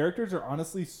 the characters are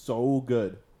honestly so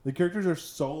good. The characters are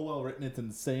so well written, it's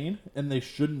insane, and they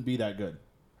shouldn't be that good.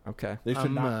 Okay. They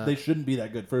should not. They shouldn't be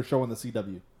that good for a show on the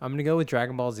CW. I'm gonna go with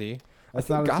Dragon Ball Z. That's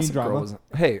I not think a teen Gossip Girl drama. was.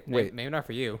 Hey, May- wait. maybe not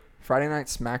for you. Friday Night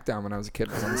SmackDown when I was a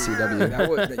kid was on the CW. That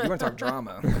was, you want to talk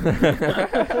drama?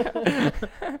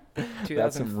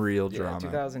 That's some real Yeah, drama.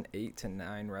 2008 to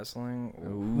 9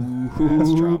 wrestling. Ooh,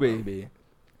 That's drama. baby.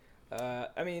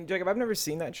 I mean, Jacob, I've never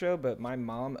seen that show, but my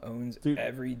mom owns Dude.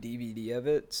 every DVD of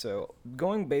it. So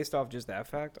going based off just that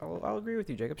fact, I'll agree with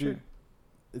you, Jacob. Dude, Sure.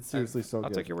 It's seriously so I'll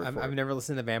good. take your word for I've it. never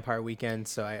listened to Vampire Weekend,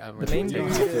 so I'm The really main You don't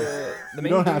dude. have to. The You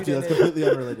main don't have dude to. in That's it- completely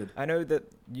unrelated. I know that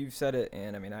you've said it,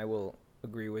 and I mean, I will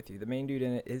agree with you. The main dude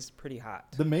in it is pretty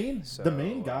hot. The main So,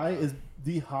 guy is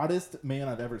the hottest man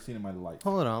I've ever seen in my life.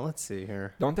 Hold on, let's see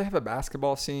here. Don't they have a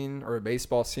basketball scene or a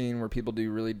baseball scene where people do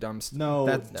really dumb stuff? No,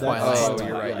 That's that's Twilight. Oh,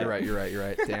 Twilight. you're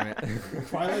right. Damn it.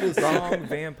 Twilight is Wrong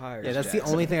vampires. Yeah, that's the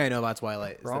Jackson. only thing I know about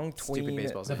Twilight. is Wrong that stupid tween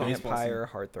baseball The scene. baseball vampire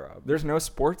heartthrob. There's no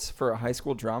sports for a high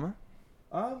school drama?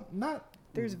 Not.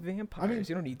 There's vampires.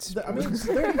 You don't need sports. I mean,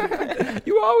 there,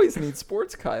 You always need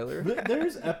sports, Kyler.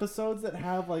 there's episodes that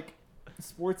have like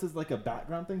sports as like a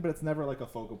background thing, but it's never like a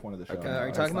focal point of the show. Okay. Are you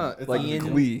It's talking not- about it's like not Ian, cool.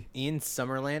 Glee. Ian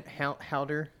Summerland?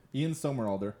 Halder? Ian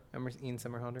Somerhalder? Remember Ian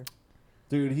Summerhalder?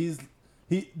 Dude,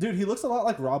 he looks a lot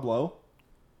like Rob Lowe.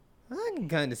 I can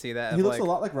kind of see that. He looks like, a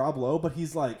lot like Rob Lowe, but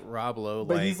he's like, Rob Lowe,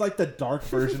 but like, he's like the dark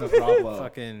version of Rob Lowe.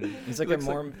 fucking. He's like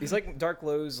he's like Dark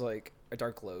Lowe's like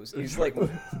Dark Lowe's. He's like Rob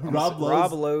Rob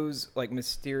Lowe's- Lowe's like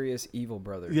mysterious evil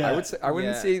brother. Yeah. I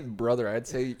wouldn't Yeah. say brother. I'd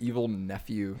say evil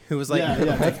nephew Who was like, yeah,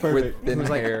 that's perfect. with thin who was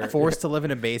like hair. forced to live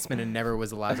in a basement and never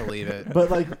was allowed to leave it. But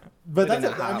But in that's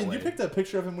a I hot mean, way. you picked a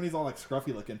picture of him when he's all like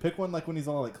scruffy looking. Pick one like when he's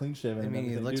all like clean shaven. I and mean, he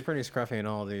everything, looks dude. pretty scruffy in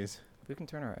all of these. If we can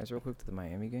turn our eyes real quick to the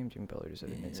Miami game, Jimmy Butler just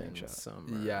hit an insane shot.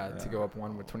 Yeah, to go up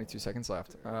one with 22 seconds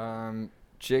left.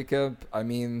 Jacob, I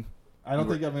mean, I don't you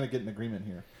were- think I'm gonna get an agreement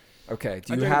here. okay.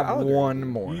 Do I you think have I'll agree one with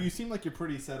you. more? You seem like you're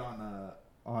pretty set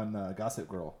on Gossip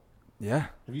Girl. Yeah,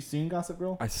 Have you seen Gossip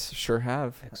Girl? I sure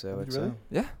have. XO, Really? XO.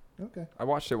 Yeah, Okay. I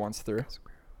watched it once through.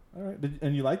 All right.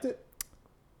 And you liked it?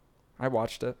 I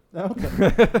watched it.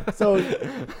 Okay. So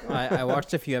I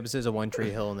watched a few episodes of One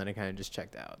Tree Hill and then I kind of just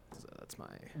checked out. So that's my.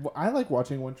 I like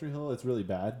watching One Tree Hill. It's really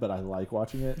bad, but I like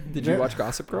watching it. Did you watch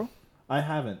Gossip Girl? I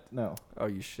haven't. No. Oh,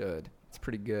 you should. It's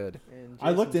pretty good.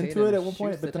 I looked into it at one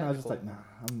point, but then I was just like, nah,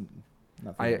 I'm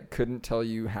not. I feeling it. couldn't tell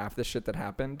you half the shit that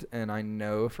happened, and I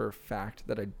know for a fact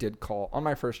that I did call on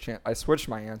my first chance. I switched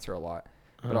my answer a lot,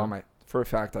 but Uh-huh. for a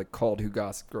fact, I called who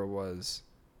Gossip Girl was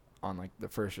on like the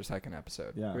first or second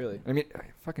episode. Yeah. Really? I mean, I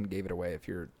fucking gave it away if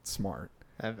you're smart.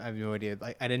 I have no idea.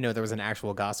 Like, I didn't know there was an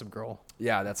actual Gossip Girl.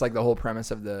 Yeah, that's like the whole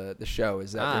premise of the show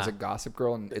is that there's Ah. a Gossip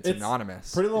Girl and it's It's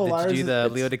anonymous. Pretty Little Did Liars. you do the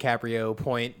is- Leo DiCaprio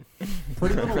point?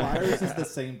 Pretty Little Liars is the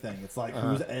same thing. It's like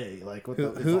who's A? Like what Who the,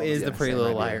 it's who all is the same Pretty idea.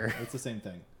 Little Liar? It's the same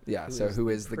thing. Yeah, so who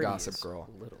is the Gossip Girl?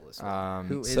 Littlest.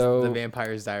 Who is so the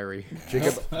Vampire's Diary?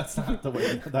 Jacob, That's not the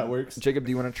way that works. Jacob,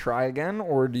 do you want to try again,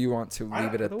 or do you want to I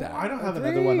leave it don't- at that? I don't have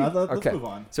another one. Let's Okay. move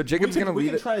on. So Jacob's gonna we leave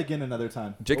can it. try again another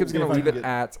time. Jacob's We'll gonna see if leave I it can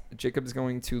at. Jacob's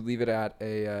going to leave it at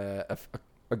a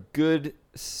good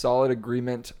solid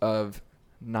agreement of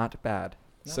not bad.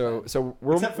 So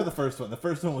we're Except for the first one. The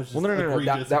first one was just well, no.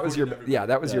 egregious That was your according to everybody.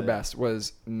 that was your Yeah. best.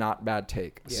 Was not bad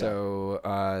take. Yeah.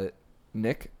 So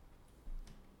Nick.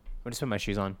 I just put my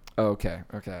shoes on. Okay.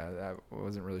 I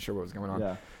wasn't really sure what was going on.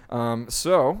 Yeah.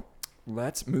 So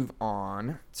let's move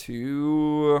on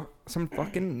to some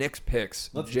fucking Knicks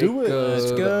picks. Let's do it.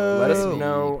 Let's go. Let us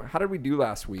know, how did we do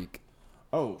last week?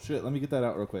 Oh shit! Let me get that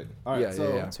out real quick. All right. Yeah, so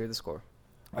yeah. Let's hear the score.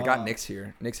 I got Knicks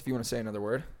here. Knicks, if you want to say another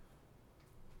word.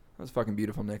 That was fucking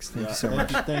beautiful, Knicks. Thank you so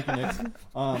much. Thank you,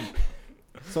 Nick.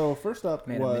 So first up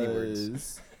Man of many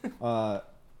words. was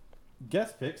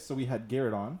guest picks. So we had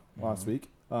Garrett on last week.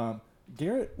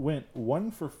 Garrett went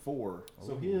 1 for 4,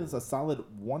 so he is a solid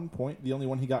 1 point. The only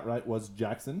one he got right was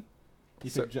Jackson. He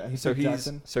picked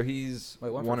Jackson. He's Wait,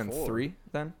 1 and 3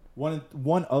 then. One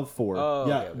of 4. Oh,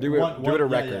 yeah, okay, okay. Do it a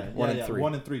record. Yeah, 1 and yeah, 3.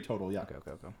 1 and 3 total. Yeah.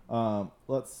 Okay.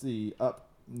 Let's see. Up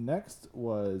next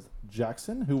was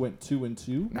Jackson, who went 2 and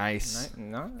 2. Nice.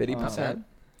 No. 50%.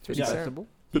 Yeah. Acceptable.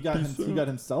 He got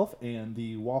himself and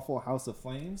the Waffle House of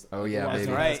Flames. Oh, yeah, otherwise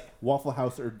baby. known as Right. Waffle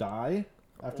House or Die.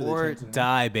 After Or they changed the name.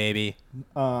 die, baby.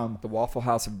 The Waffle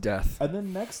House of Death. And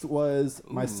then next was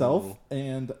myself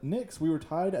and Nick's. We were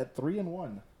tied at 3 and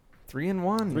 1. 3 and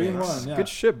 1. 3 and Knicks. 1. Yeah. Good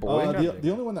shit, boy. The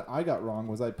only one that I got wrong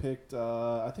was I think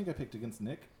I picked against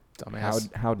Nick.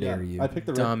 Dumbass. How dare you? I picked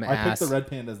the red, Dumb I picked the ass. red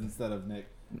pandas instead of Nick.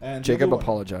 And the Jacob, other one-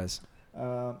 apologize.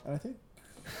 And I think.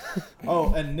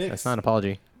 Oh, and Nick's. That's not an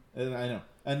apology. And I know.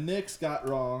 And Nick's got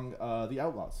wrong the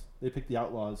Outlaws. They picked the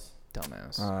Outlaws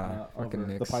Dumbass. Fucking over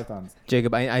the Knicks. Pythons.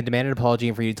 Jacob, I demand an apology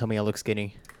and for you to tell me I look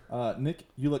skinny. Nick,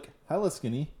 you look hella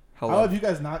skinny. Hello. How have you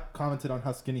guys not commented on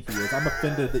how skinny he is? I'm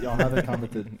offended that y'all haven't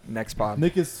commented. Next pod.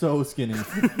 Nick is so skinny.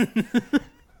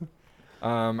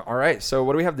 All right. So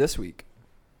what do we have this week?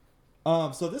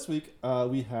 So this week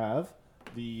we have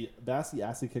the Bassy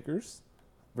Assy Kickers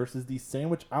versus the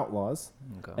Sandwich Outlaws.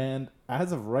 Okay. And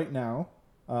as of right now,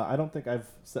 I don't think I've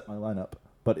set my lineup,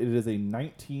 but it is a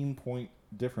 19-point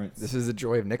difference. This is the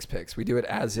joy of Nick's picks. We do it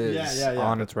as is Yeah.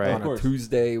 on, That's right. on Of a course.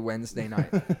 Tuesday, Wednesday night.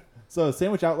 So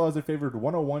Sandwich Outlaws are favored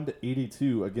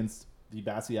 101-82 against the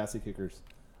Bassiassi Kickers.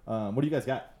 What do you guys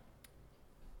got?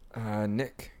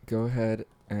 Nick, go ahead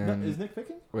and... Is Nick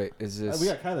picking? Wait, is this... We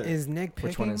got Kyler. Is Nick picking?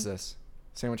 Which one is this?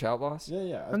 Sandwich Outlaws?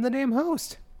 Yeah. I'm the damn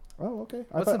host. Oh, okay.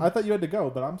 What's I thought you had to go,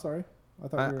 but I'm sorry. I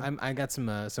thought you were... I got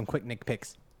some quick Nick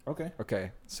picks. Okay.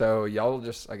 Okay, so y'all will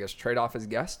just, I guess, trade off as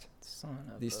guest? Son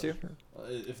of These a- two?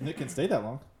 If Nick can stay that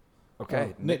long.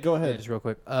 Okay. Nick, go Yeah, ahead. just real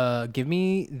quick. Give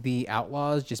me the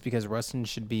Outlaws just because Rustin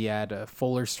should be at a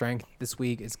fuller strength this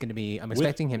week. It's gonna be. I'm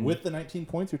expecting him. With the 19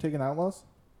 points, you're taking Outlaws?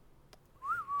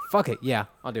 Fuck it. Yeah,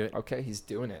 I'll do it. Okay, he's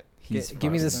doing it. Gi- He's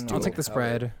give me fucking this. fucking I'll doing take it. the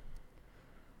spread.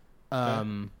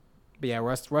 But yeah,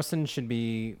 Rustin should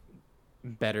be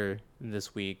better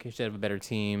this week. He should have a better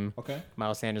team. Okay.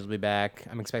 Miles Sanders will be back.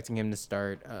 I'm expecting him to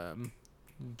start.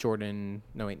 Jordan.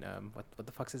 No wait. What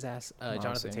the fuck's his ass?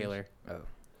 Jonathan Sanders? Taylor. Oh,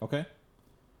 Okay.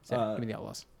 So, give me the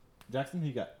Outlaws. Jackson, who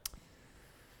you got?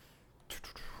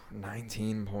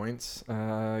 19 points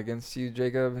against you,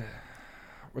 Jacob.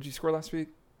 What'd you score last week?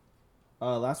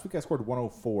 Last week I scored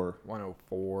 104.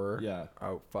 104. Yeah.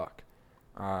 Oh, fuck.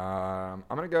 I'm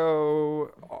going to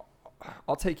go...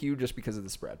 I'll take you just because of the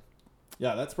spread.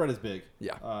 Yeah, that spread is big.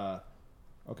 Yeah.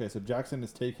 Okay, so Jackson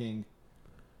is taking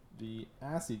the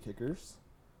Assy Kickers.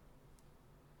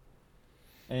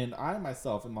 And I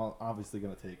myself am obviously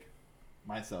going to take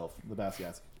myself, the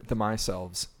Bassiassi. The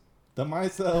myselves. The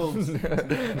myself.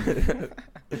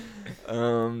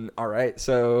 All right.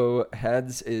 So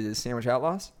heads is Sandwich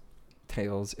Outlaws.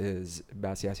 Tails is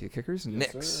Bassiassi Kickers.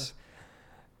 Yes, Nix. sir.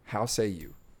 How say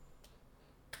you?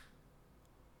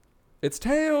 It's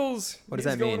Tails. What does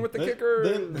He's that going mean? with the kicker.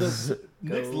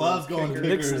 Nix loves going Kickers.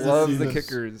 kickers. Nix this loves the season.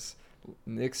 kickers.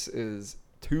 Nix is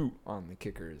 2 on the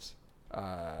kickers.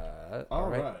 All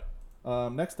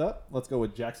right. Next up, let's go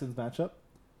with Jackson's matchup.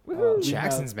 Woohoo. We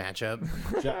Jackson's matchup.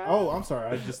 I'm sorry.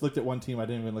 I just looked at one team. I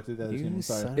didn't even look at the other You team. I'm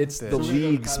sorry. son of It's a the bitch. we're gonna go to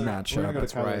league's Kyler- We're matchup. gonna go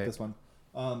That's to Kyler right. with this one.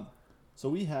 So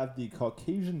we have the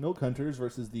Caucasian Milk Hunters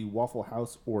versus the Waffle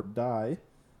House or Die.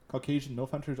 Caucasian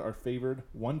Milk Hunters are favored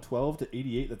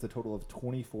 112-88. That's a total of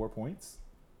 24 points.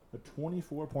 A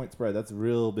 24-point spread. That's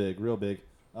real big, real big.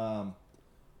 I'll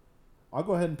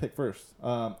go ahead and pick first.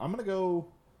 I'm gonna go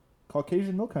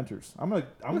Caucasian Milk Hunters. I'm gonna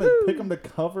pick them to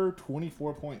cover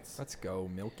 24 points. Let's go,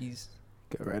 Milkies.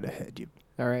 Go right ahead, you.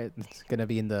 All right, it's gonna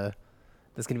be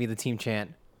that's gonna be the team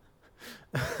chant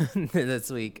this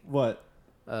week. What?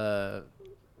 Or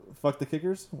Fuck the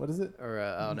kickers? What is it? I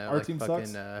don't know. Our like team fucking,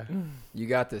 sucks? You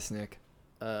got this, Nick.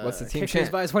 What's the team Kickers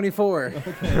chant? by 24.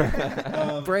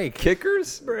 Break.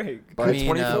 Kickers? break. By I mean,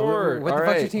 24. what the All fuck's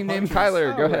your right. team name?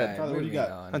 Kyler, go All ahead. Tyler, what do you moving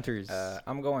got? on. Hunters.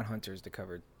 I'm going Hunters to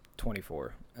cover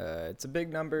 24. It's a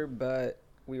big number, but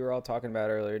we were all talking about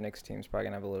earlier. Nick's team's probably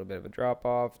gonna have a little bit of a drop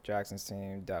off. Jackson's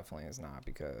team definitely is not,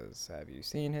 because have you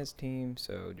seen his team?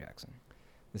 So Jackson.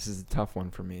 This is a tough one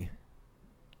for me.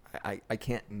 I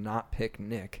can't not pick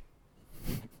Nick,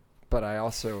 but I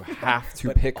also have to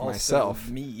But pick also myself.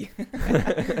 Me.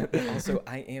 Also,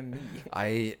 I am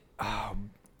me.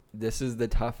 This is the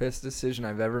toughest decision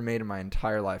I've ever made in my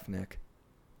entire life, Nick.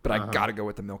 But I gotta go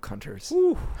with the Milk Hunters.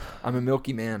 I'm a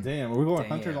Milky man. Damn, we're going Damn.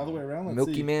 Hunters all the way around. Let's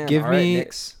Milky see. man. Give All right, me-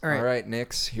 Nix. all right. All right,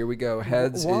 Nix. Here we go.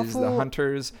 Heads is the Waffle-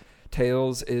 Hunters.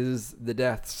 Tails is the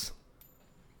Deaths.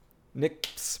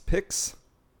 Nix picks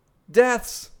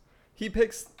Deaths. He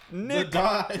picks The Nick.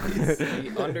 dice.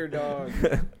 The underdog.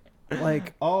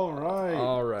 Like, All right.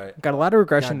 All right. got a lot of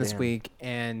regression this Goddamn. week,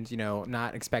 and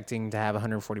not expecting to have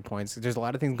 140 points. There's a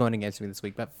lot of things going against me this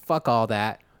week, but fuck all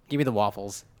that. Give me the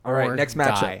waffles. All right. or Next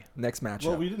matchup. die. Next matchup.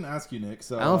 Well, we didn't ask you, Nick.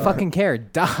 So I don't fucking care.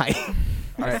 Die.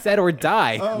 I right. said or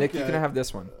die. Oh, Nick, you okay. can have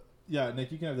this one. Yeah,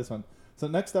 Nick, you can have this one. So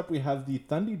next up, we have the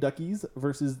Thundy Duckies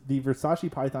versus the Versace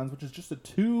Pythons, which is just a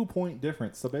 2-point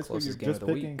difference. So basically, Closest you're game just of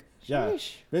the picking. week. Yeah,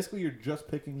 basically, you're just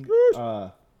picking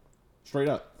straight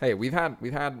up. Hey, we've run into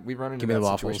Give me that the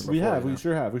waffles. situation We before. have, you we know?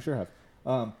 sure have, we sure have.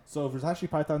 So Versace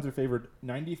Pythons are favored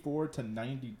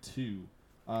 94-92.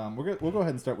 We'll go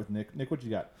ahead and start with Nick. Nick, what you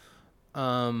got?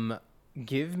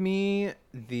 Give me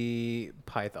the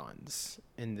Pythons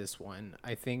in this one.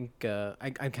 I think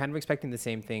I'm kind of expecting the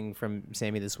same thing from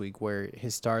Sammy this week, where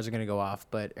his stars are going to go off,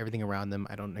 but everything around them,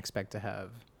 I don't expect to have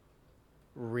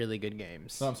really good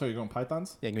games. So I'm sorry, you're going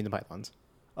Pythons. Yeah, give me the Pythons.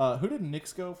 Who did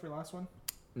Nick's go for last one?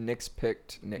 Nick's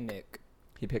picked Nick. Nick.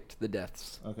 He picked the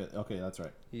Deaths. Okay, that's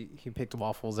right. He picked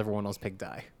waffles. Everyone else picked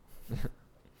die.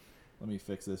 Let me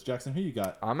fix this. Jackson, who you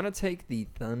got? I'm going to take the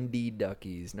Thundy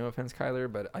Duckies. No offense, Kyler,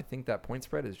 but I think that point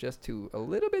spread is just a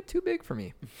little bit too big for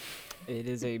me. It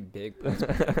is a big point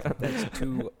spread. That's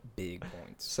 2 big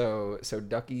points. So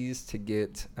Duckies to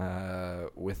get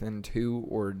within 2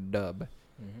 or dub.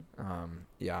 Mm-hmm.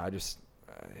 Yeah, I just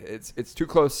it's too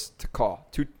close to call.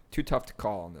 Too tough to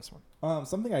call on this one.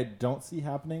 Something I don't see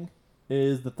happening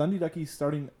is the Thundy Duckies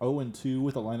starting 0-2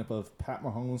 with a lineup of Pat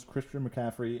Mahomes, Christian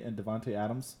McCaffrey, and Devontae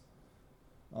Adams.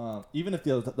 Even if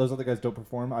those other guys don't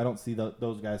perform, I don't see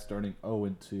those guys starting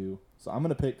 0-2. So I'm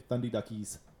going to pick Thundy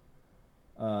Duckies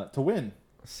to win.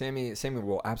 Sammy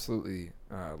will absolutely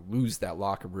lose that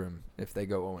locker room if they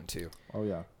go 0-2. Oh,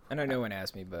 yeah. I know no one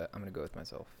asked me, but I'm going to go with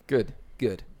myself. Good.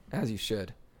 As you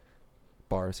should.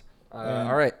 Bars.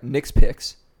 All right, Nick's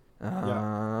picks.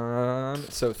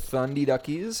 So Thundy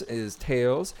Duckies is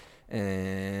tails,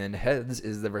 and heads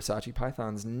is the Versace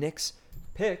Pythons. Nick's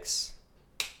picks.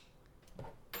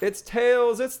 It's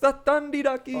tails. It's the Thundy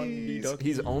Duckies.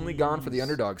 He's only gone for the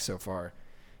underdogs so far.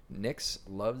 Nick's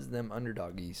loves them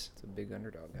underdoggies. It's a big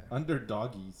underdog guy.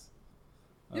 Underdoggies.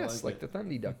 Yes, like the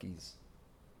Thundy Duckies.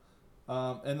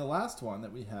 And the last one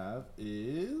that we have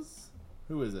is...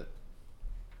 Who is it?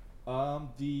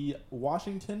 The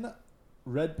Washington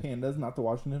Red Pandas, not the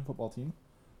Washington football team,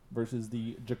 versus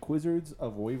the Jaquizzards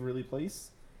of Waverly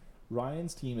Place.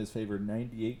 Ryan's team is favored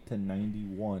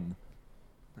 98-91.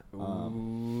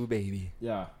 Ooh, baby.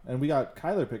 Yeah, and we got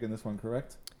Kyler picking this one,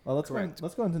 correct? Let's Correct.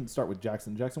 Let's go ahead and start with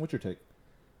Jackson. Jackson, what's your take?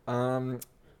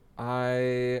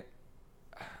 I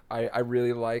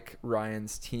really like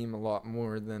Ryan's team a lot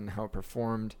more than how it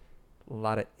performed. A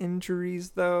lot of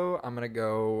injuries, though. I'm gonna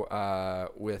go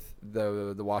with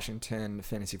the Washington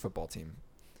fantasy football team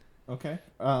Okay.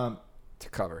 to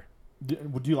cover.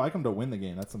 Would you like them to win the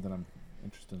game? That's something I'm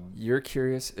interested in. You're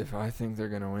curious if I think they're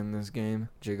gonna win this game,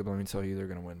 Jacob? Let me tell you, they're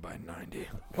gonna win by 90.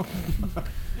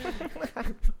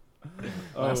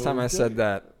 Last time I said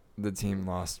that, the team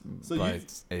lost So by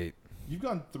 8. You've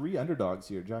gone 3 underdogs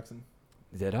here, Jackson.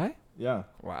 Did I? Yeah.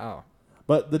 Wow.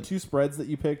 But the 2 spreads that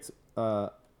you picked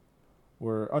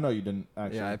were... Oh, no, you didn't,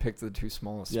 actually. Yeah, I picked the 2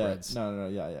 smallest Yeah, spreads. No,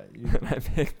 yeah. I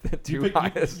picked the 2 picked-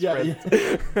 highest yeah,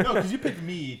 spreads. Yeah. No, because you picked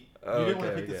me. You Oh, didn't want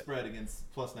to okay, pick the okay. spread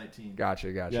against plus 19. Gotcha.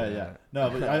 Yeah.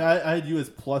 No, but I had you as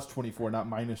plus 24, not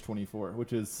minus 24,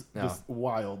 which is No. just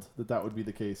wild that would be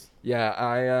the case. Yeah,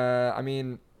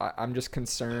 I'm just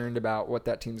concerned about what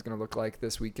that team's going to look like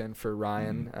this weekend for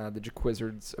Ryan, the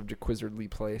Jaquizzards of Jaquizzardly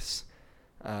Place.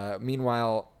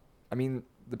 Meanwhile,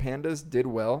 the Pandas did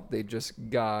well. They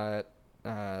just got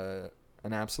an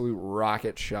absolute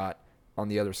rocket shot on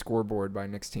the other scoreboard by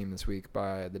Nick's team this week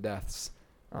by the Deaths,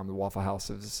 the Waffle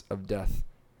Houses of Death.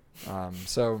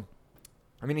 So,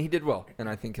 he did well, and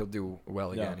I think he'll do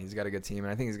well again. Yeah. He's got a good team,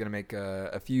 and I think he's going to make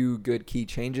a few good key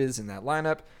changes in that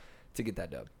lineup to get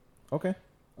that dub. Okay.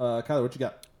 Kyler, what you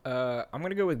got? I'm going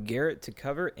to go with Garrett to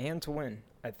cover and to win.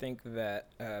 I think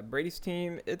that Brady's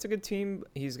team, it's a good team.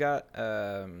 He's got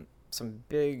some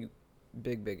big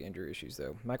injury issues,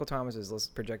 though. Michael Thomas is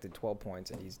projected 12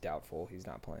 points, and he's doubtful. He's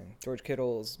not playing. George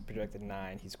Kittle's projected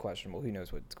 9. He's questionable. Who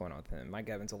knows what's going on with him? Mike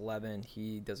Evans, 11.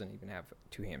 He doesn't even have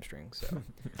 2 hamstrings.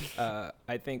 So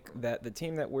I think that the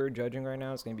team that we're judging right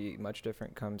now is going to be much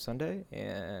different come Sunday,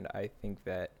 and I think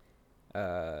that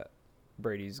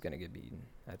Brady's going to get beaten.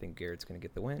 I think Garrett's going to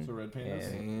get the win. So Red Pandas?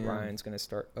 And Ryan's going to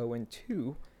start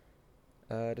 0-2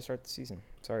 to start the season.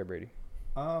 Sorry, Brady.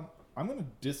 I'm going to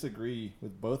disagree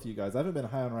with both of you guys. I haven't been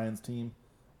high on Ryan's team,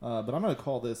 but I'm going to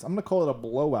call this. I'm going to call it a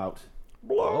blowout.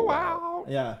 Blowout.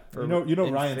 Yeah, For- you know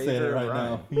in Ryan's saying it favor of right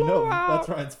Ryan. now. You know that's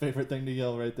Ryan's favorite thing to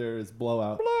yell right there is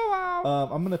blowout.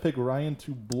 Blowout. I'm going to pick Ryan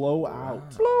to blow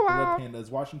out the Red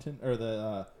Pandas. Washington or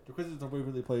the Jaquizzards of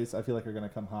Waverly Place. I feel like are going to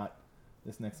come hot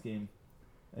this next game,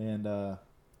 and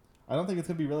I don't think it's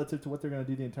going to be relative to what they're going to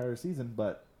do the entire season,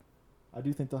 but I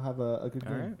do think they'll have a good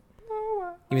All game.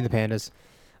 right. Give me the Pandas.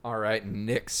 All right,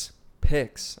 Nick's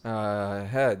picks.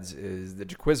 Heads is the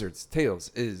Jaquizzards.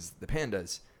 Tails is the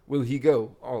Pandas. Will he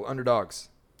go all underdogs?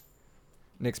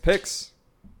 Nick's picks.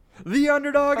 The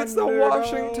underdog. It's the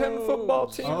Washington football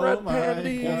team. Oh Red my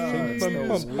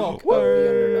Pandas. gosh.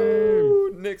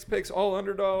 Woo! Nick's picks all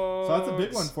underdogs. So that's a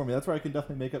big one for me. That's where I can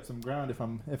definitely make up some ground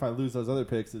if I lose those other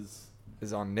picks.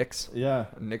 Is on Nick's. Yeah.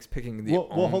 Nick's picking the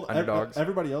underdogs.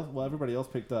 Everybody else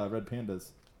picked Red Pandas.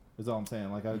 Is all I'm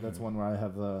saying. Like that's one where I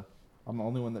have I'm the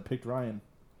only one that picked Ryan.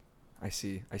 I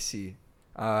see.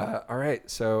 All right.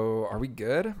 So are we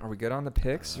good? Are we good on the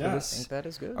picks Yeah. for I this? think that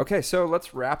is good. Okay, so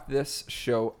let's wrap this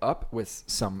show up with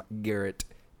some Garrett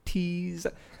teas.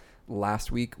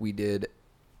 Last week we did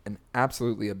an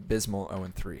absolutely abysmal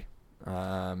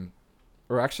 0-3.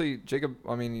 Or actually, Jacob,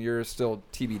 I mean, you're still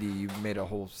TBD. You made a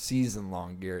whole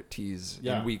season-long Garrett tease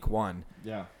in week 1.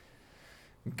 Yeah.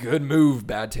 Good move,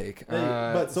 bad take.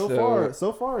 But so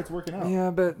far it's working out.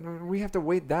 Yeah, but we have to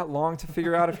wait that long to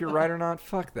figure out if you're right or not.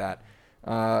 Fuck that.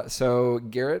 So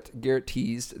Garrett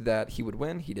teased that he would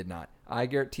win. He did not.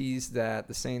 Garrett teased that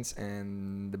the Saints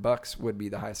and the Bucks would be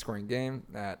the highest scoring game.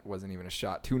 That wasn't even a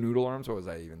shot. 2 noodle arms. What was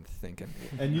I even thinking?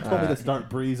 And you told me to start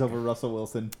Breeze over Russell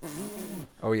Wilson.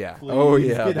 Oh yeah.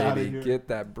 Please, Get baby. Get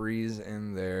that Breeze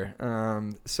in there.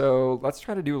 So let's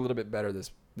try to do a little bit better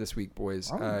this week,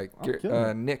 boys.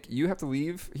 Nick, you have to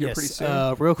leave here pretty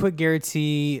soon. Real quick, Garrett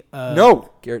T.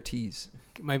 No, Garrett tease.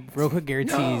 My real quick Garrett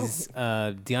tease.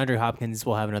 DeAndre Hopkins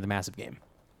will have another massive game.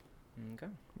 Okay.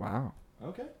 Wow.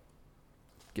 Okay.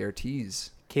 Garrett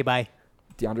tease. Okay, bye.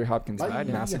 DeAndre Hopkins, Bye.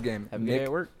 massive game. Have a good day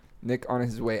at work. Nick on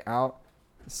his way out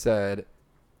said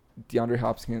DeAndre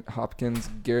Hopkins,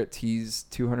 Garrett tease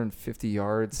 250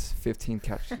 yards, 15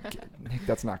 catches. Nick,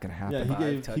 that's not going to happen.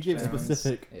 Yeah, he gave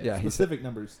specific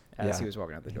numbers. As he was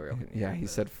walking out the door. He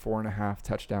said 4.5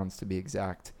 touchdowns to be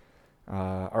exact.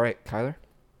 All right, Kyler,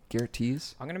 Garrett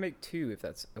tease. I'm going to make 2 if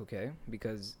that's okay,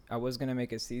 because I was going to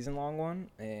make a season-long one,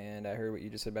 and I heard what you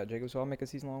just said about Jacob, so I'll make a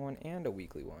season-long one and a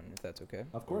weekly one, if that's okay.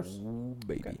 Of course. Ooh,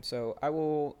 baby. Okay, so I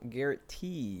will Garrett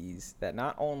tease that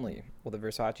not only will the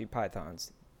Versace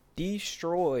Pythons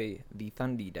destroy the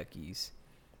Thundy Duckies,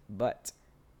 but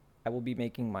I will be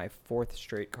making my 4th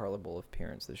straight Carla Bowl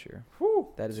appearance this year. Whew.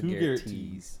 That is a 2 Garrett tease.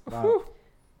 tease. Wow.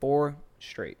 4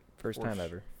 straight. First time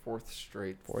ever. Fourth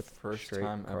straight. First First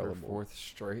time ever. Carla Bowl. 4th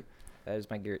straight. That is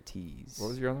my Garrett tease. What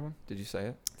was your other one? Did you say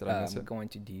it? Did I miss I'm it? going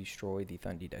to destroy the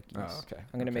Thundy Duckies. Oh, okay.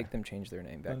 I'm going to make them change their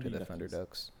name back to Thundy the Duckies. Thunder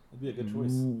Ducks. That'd be a good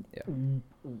choice. Yeah.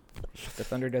 The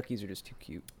Thunder Duckies are just too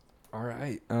cute. All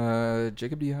right.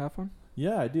 Jacob, do you have one?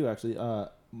 Yeah, I do actually.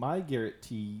 My Garrett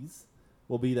tease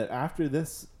will be that after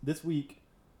this week,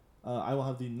 I will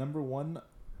have the number 1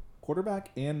 quarterback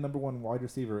and number 1 wide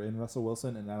receiver in Russell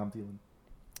Wilson and Adam Thielen.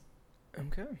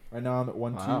 Okay. Right now I'm at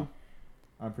 1-2. Wow.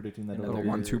 I'm predicting that Another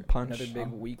it'll be 1-2 punch. Another big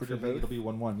week for predicting both.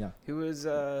 it'll be 1-1. Yeah.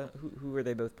 Who are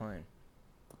they both playing?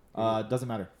 Doesn't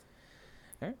matter.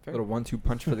 All right, fair. Little 1-2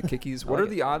 punch for the Kickies. What like are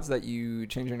the odds that you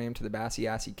change your name to the Bassy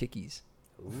Assy Kickies?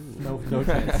 No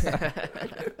chance.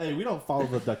 Hey, we don't follow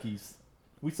the Duckies.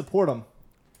 We support them,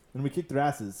 and we kick their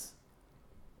asses.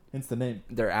 Hence the name.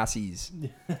 They're Assies.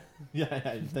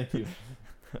 Yeah, thank you.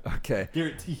 Okay.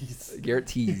 Garrett tease. Garrett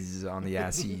tease on the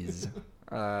Assies.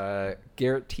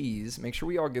 Garrett tease. Make sure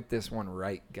we all get this one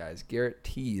right, guys. Garrett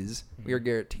tease. We are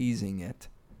Garrett teasing it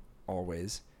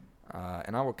always.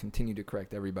 And I will continue to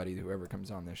correct everybody, whoever comes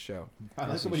on this show. I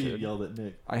like the way you yelled at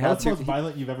Nick. I had That's to. the most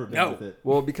violent you've ever been with it.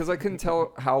 Well, because I couldn't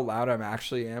tell how loud I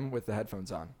actually am with the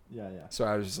headphones on. Yeah. So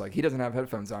I was just like, he doesn't have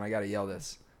headphones on. I got to yell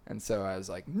this. And so I was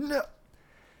like, no.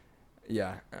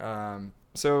 Yeah.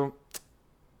 So,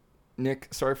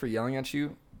 Nick, sorry for yelling at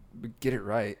you, but get it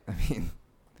right. I mean,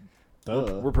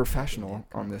 we're professional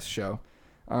on this show.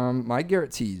 My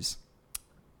Garrett tease,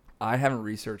 I haven't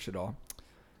researched it all.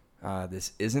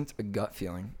 This isn't a gut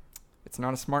feeling. It's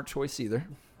not a smart choice either.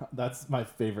 That's my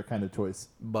favorite kind of choice.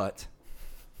 But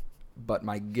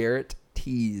my Garrett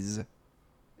tease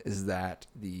is that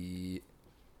the...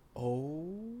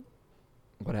 Oh.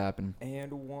 What happened?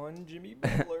 And 1 Jimmy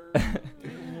Butler.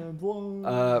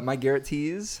 My Garrett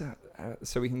tease,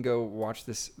 so we can go watch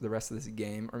the rest of this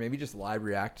game, or maybe just live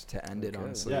react to end it,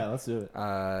 honestly. Yeah, let's do it.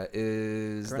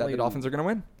 Is Currently, that the Dolphins are going to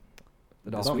win.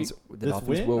 The Dolphins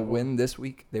will win this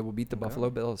week. They will beat the Buffalo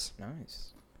Bills.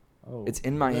 Nice. Oh, It's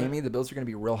in Miami. The Bills are going to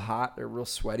be real hot. They're real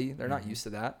sweaty. They're not used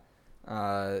to that.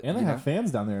 And they have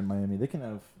fans down there in Miami. They can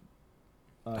have.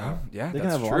 Yeah, they that's can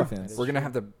have true. a lot of fans. We're going to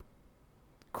have the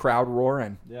crowd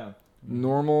roaring. Yeah.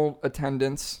 Normal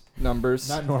attendance numbers.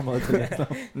 Not normal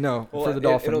attendance. No, Well, for the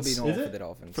Dolphins. It'll be normal Is it? for the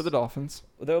Dolphins. For the Dolphins.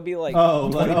 Well, there'll be like Oh,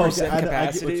 20% okay. I get what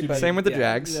capacity. you But mean. Same with the yeah,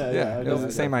 Jags. Yeah, Yeah, I it know was the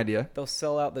that. same idea. They'll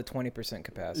sell out the 20%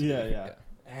 capacity. Yeah.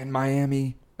 And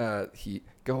Miami Heat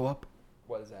go up.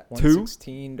 What is that?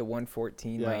 116 to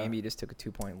 114. Yeah. Miami just took a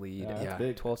 2-point lead. Yeah, that's Yeah.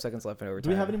 big. 12 seconds left in overtime. Do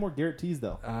we have any more Garrett tees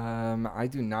though? I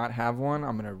do not have one.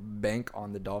 I'm gonna bank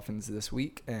on the Dolphins this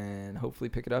week and hopefully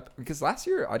pick it up because last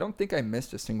year I don't think I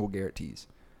missed a single Garrett tease.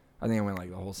 I think I went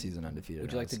like the whole season undefeated.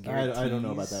 Would you like to I Garrett don't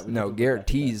know about tease? that. We No, have to Garrett look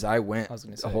back at that. tease. I went I was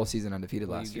gonna a say, whole season undefeated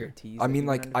will you last year. Garrett tease I that mean, you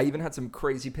like went I undefeated? even had some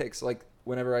crazy picks. Like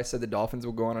whenever I said the Dolphins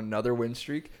will go on another win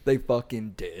streak, they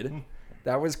fucking did.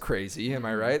 That was crazy. Am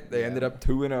I right? They ended up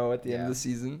 2-0 at the end of the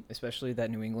season. Especially that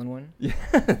New England one. Yeah,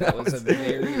 That was a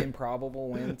very improbable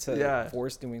win to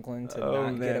force New England to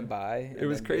not get a bye. It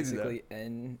was crazy.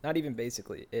 Not even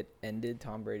basically. It ended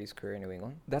Tom Brady's career in New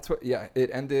England. That's what. Yeah, it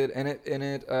ended, and it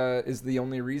is the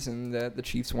only reason that the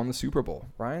Chiefs won the Super Bowl.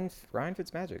 Ryan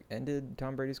Fitzmagic ended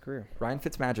Tom Brady's career. Ryan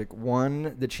Fitzmagic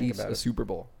won the Chiefs a Super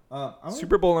Bowl.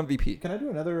 Super Bowl MVP. Can I do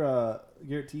another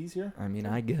Garrett tease here? I mean,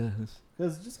 I guess.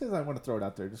 Because I want to throw it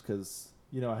out there, just because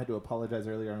I had to apologize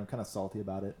earlier. I'm kind of salty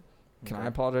about it. Can I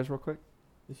apologize real quick?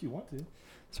 If you want to.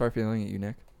 Sorry for yelling at you,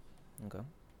 Nick. Okay.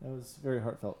 That was very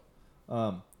heartfelt.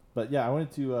 But yeah, I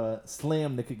wanted to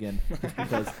slam Nick again just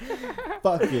because.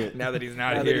 Fuck it. Now that he's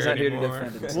not here anymore. To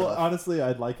defend himself. Well, honestly,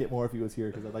 I'd like it more if he was here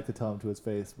because I'd like to tell him to his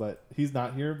face. But he's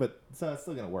not here. But it's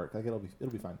still gonna work. Like it'll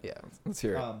be fine. Yeah. Let's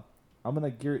hear it. I'm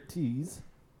gonna Garrett tease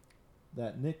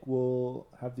that Nick will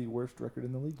have the worst record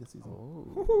in the league this season.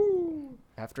 Oh.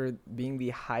 After being the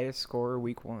highest scorer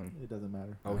week 1. It doesn't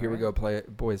matter. Oh, here we go. Play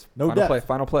it, boys. No Final depth. play.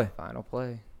 Final play. Final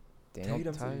play. Daniel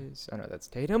Tatum. Tice. Oh no, that's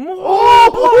Tatum. Blocked.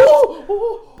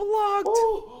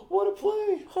 Oh, what a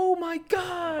play! Oh my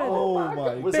God. Oh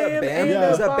my! Was Bam that Bam? and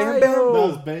Was that Bam Bam? That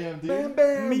was Bam, dude. Bam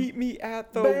Bam. Meet me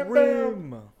at the Bam,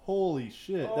 rim. Holy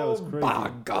shit, that was crazy.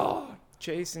 My God.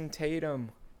 Jason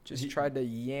Tatum just tried to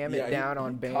yam Yeah, it down he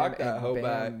on Bam, cocked that hoe and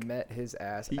Bam back. met his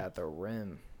ass at the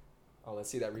rim. Oh, let's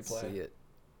see that Let's replay. see it.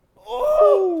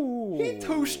 Oh, he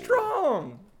too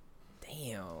strong.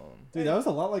 Damn. Dude, that was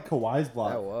a lot like Kawhi's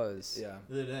block That was. Yeah.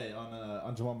 the other day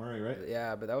on Jamal Murray, right?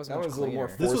 Yeah, but that was That much was a little more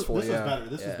cleaner. This was Forceful, yeah. better.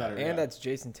 This was Yeah, better. And yeah. that's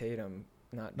Jason Tatum,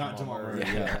 not Jamal Murray.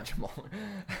 Yeah. Jamal.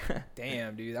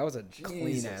 Damn, dude, that was a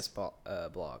clean ass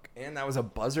block. And that was a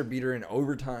buzzer beater in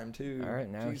overtime too. All right,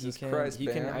 now Jesus he can Christ,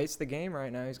 can Bam. ice the game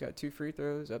right now. He's got 2 free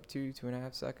throws, up to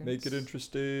 2.5 seconds. Make it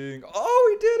interesting.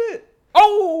 Oh, he did it.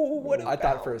 Oh, what? I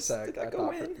thought for a sec. Did that I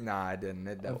go thought in? Nah, I didn't.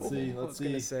 It Let's definitely. see. I Let's was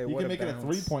gonna see. say, You what can a make it a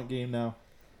bounce. 3-point game now.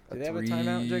 Do they have a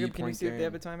timeout, Jacob? Can you 3-point see if they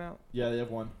have a game. timeout? Yeah, they have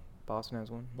one. Boston has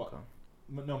one. Bo- Okay.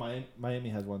 No, Miami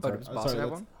has one. Oh, Sorry. does Boston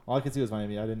have one? All I could see was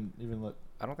Miami. I didn't even look.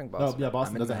 I don't think No, Boston. yeah,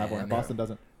 Boston I'm in doesn't have one. Miami. Boston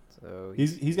doesn't. So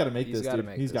He's got to make he's this, gotta dude.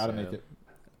 make He's this, got to yeah. make it.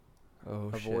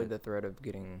 Oh avoid shit. the threat of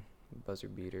getting buzzer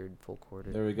beatered full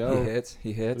quarter. There we He go. hits.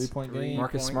 He hits. 3-point Three. game.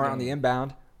 Marcus Point Smart on the game.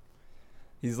 inbound.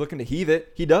 He's looking to heave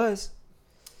it. He does.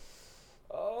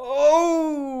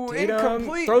 Oh, Tatum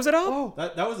incomplete. throws it up. Oh.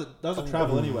 That was a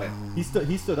travel anyway. He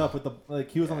stood up with the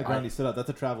he was on the ground. He stood up. That's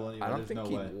a travel anyway. I don't There's think no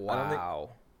he. way.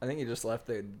 Wow. I think he just left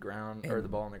the ground or the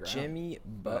ball on the ground. Jimmy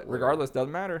But Butler. regardless,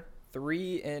 doesn't matter.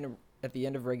 3 in at the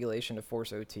end of regulation to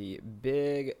force OT.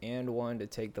 Big and 1 to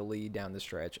take the lead down the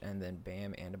stretch, and then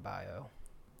Bam Adebayo,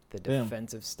 the Bam.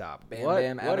 defensive stop. Bam what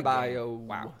Bam a game. Adebayo.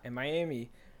 Wow. And Miami,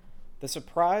 the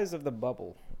surprise of the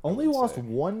bubble. I Only would lost say.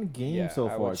 one game so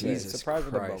I far. would say dude. Jesus surprise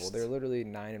of the bubble. Christ. They're literally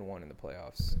 9-1 in the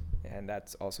playoffs, and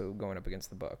that's also going up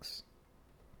against the Bucks.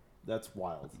 That's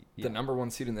wild. Yeah. The number 1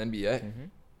 seed in the NBA. Mhm.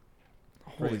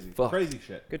 Holy Crazy. fuck. Crazy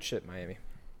shit. Good shit, Miami.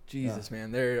 Jesus,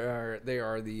 man. They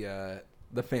are the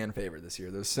fan favorite this year.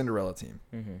 The Cinderella team.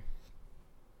 Mm-hmm.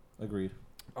 Agreed.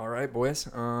 All right,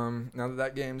 boys. Now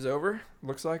that game's over,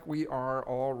 looks like we are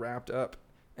all wrapped up.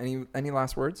 Any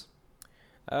last words?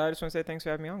 I just want to say thanks for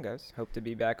having me on, guys. Hope to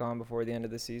be back on before the end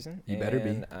of the season. You better be.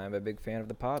 And I'm a big fan of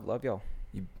the pod. Love y'all.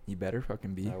 You better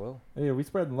fucking be. I will. Hey, are we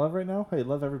spreading love right now? Hey,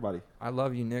 love everybody. I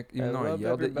love you, Nick. Even I though I love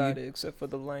yelled at everybody you. except for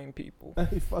the lame people.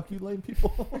 Hey, fuck you, lame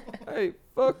people. Hey,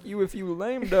 fuck you if you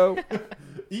lame though.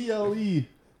 ELE.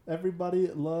 Everybody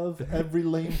love every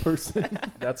lame person.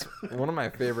 That's one of my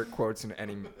favorite quotes in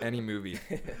any movie.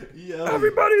 ELE.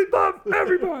 Everybody love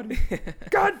everybody.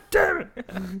 God damn it.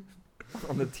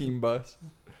 On the team bus.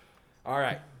 All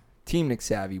right. Team Nick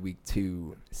Savvy Week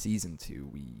 2, Season 2.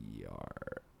 We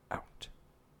are out.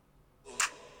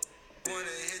 Wanna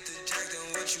hit the jack, then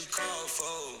what you call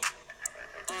for?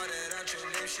 All that out your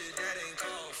name shit, that ain't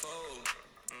called for.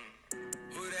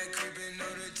 Who that creepin'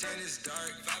 on the tennis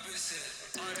dark?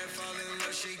 5%. All that falling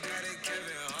love shit, got it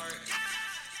Kevin Hart.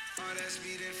 All that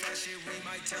speed and fast shit, we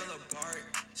might tell apart.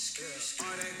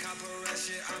 All that copper rush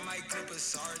shit, I might clip a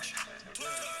Sarge.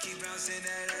 Keep bouncing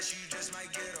that ass, you just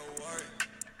might get a wart.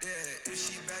 Yeah, if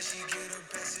she bad, she get her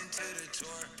pass into the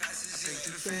tour. Passes I think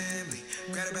through the family,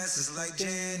 grab the bastards like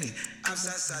Jenny.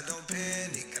 Outside, don't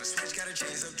panic. Gotta switch, gotta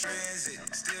change up transit.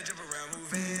 Still jump around, move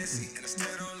fancy. And I still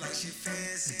don't like shit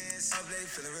fancy. Up late,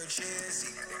 feeling real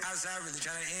chancy. Outside, really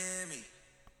tryna end me.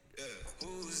 Yeah.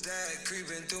 Who's that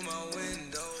creeping through my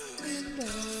window?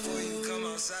 Before you come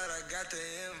outside, I got the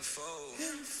info.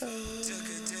 Took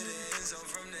it to the end zone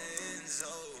from the end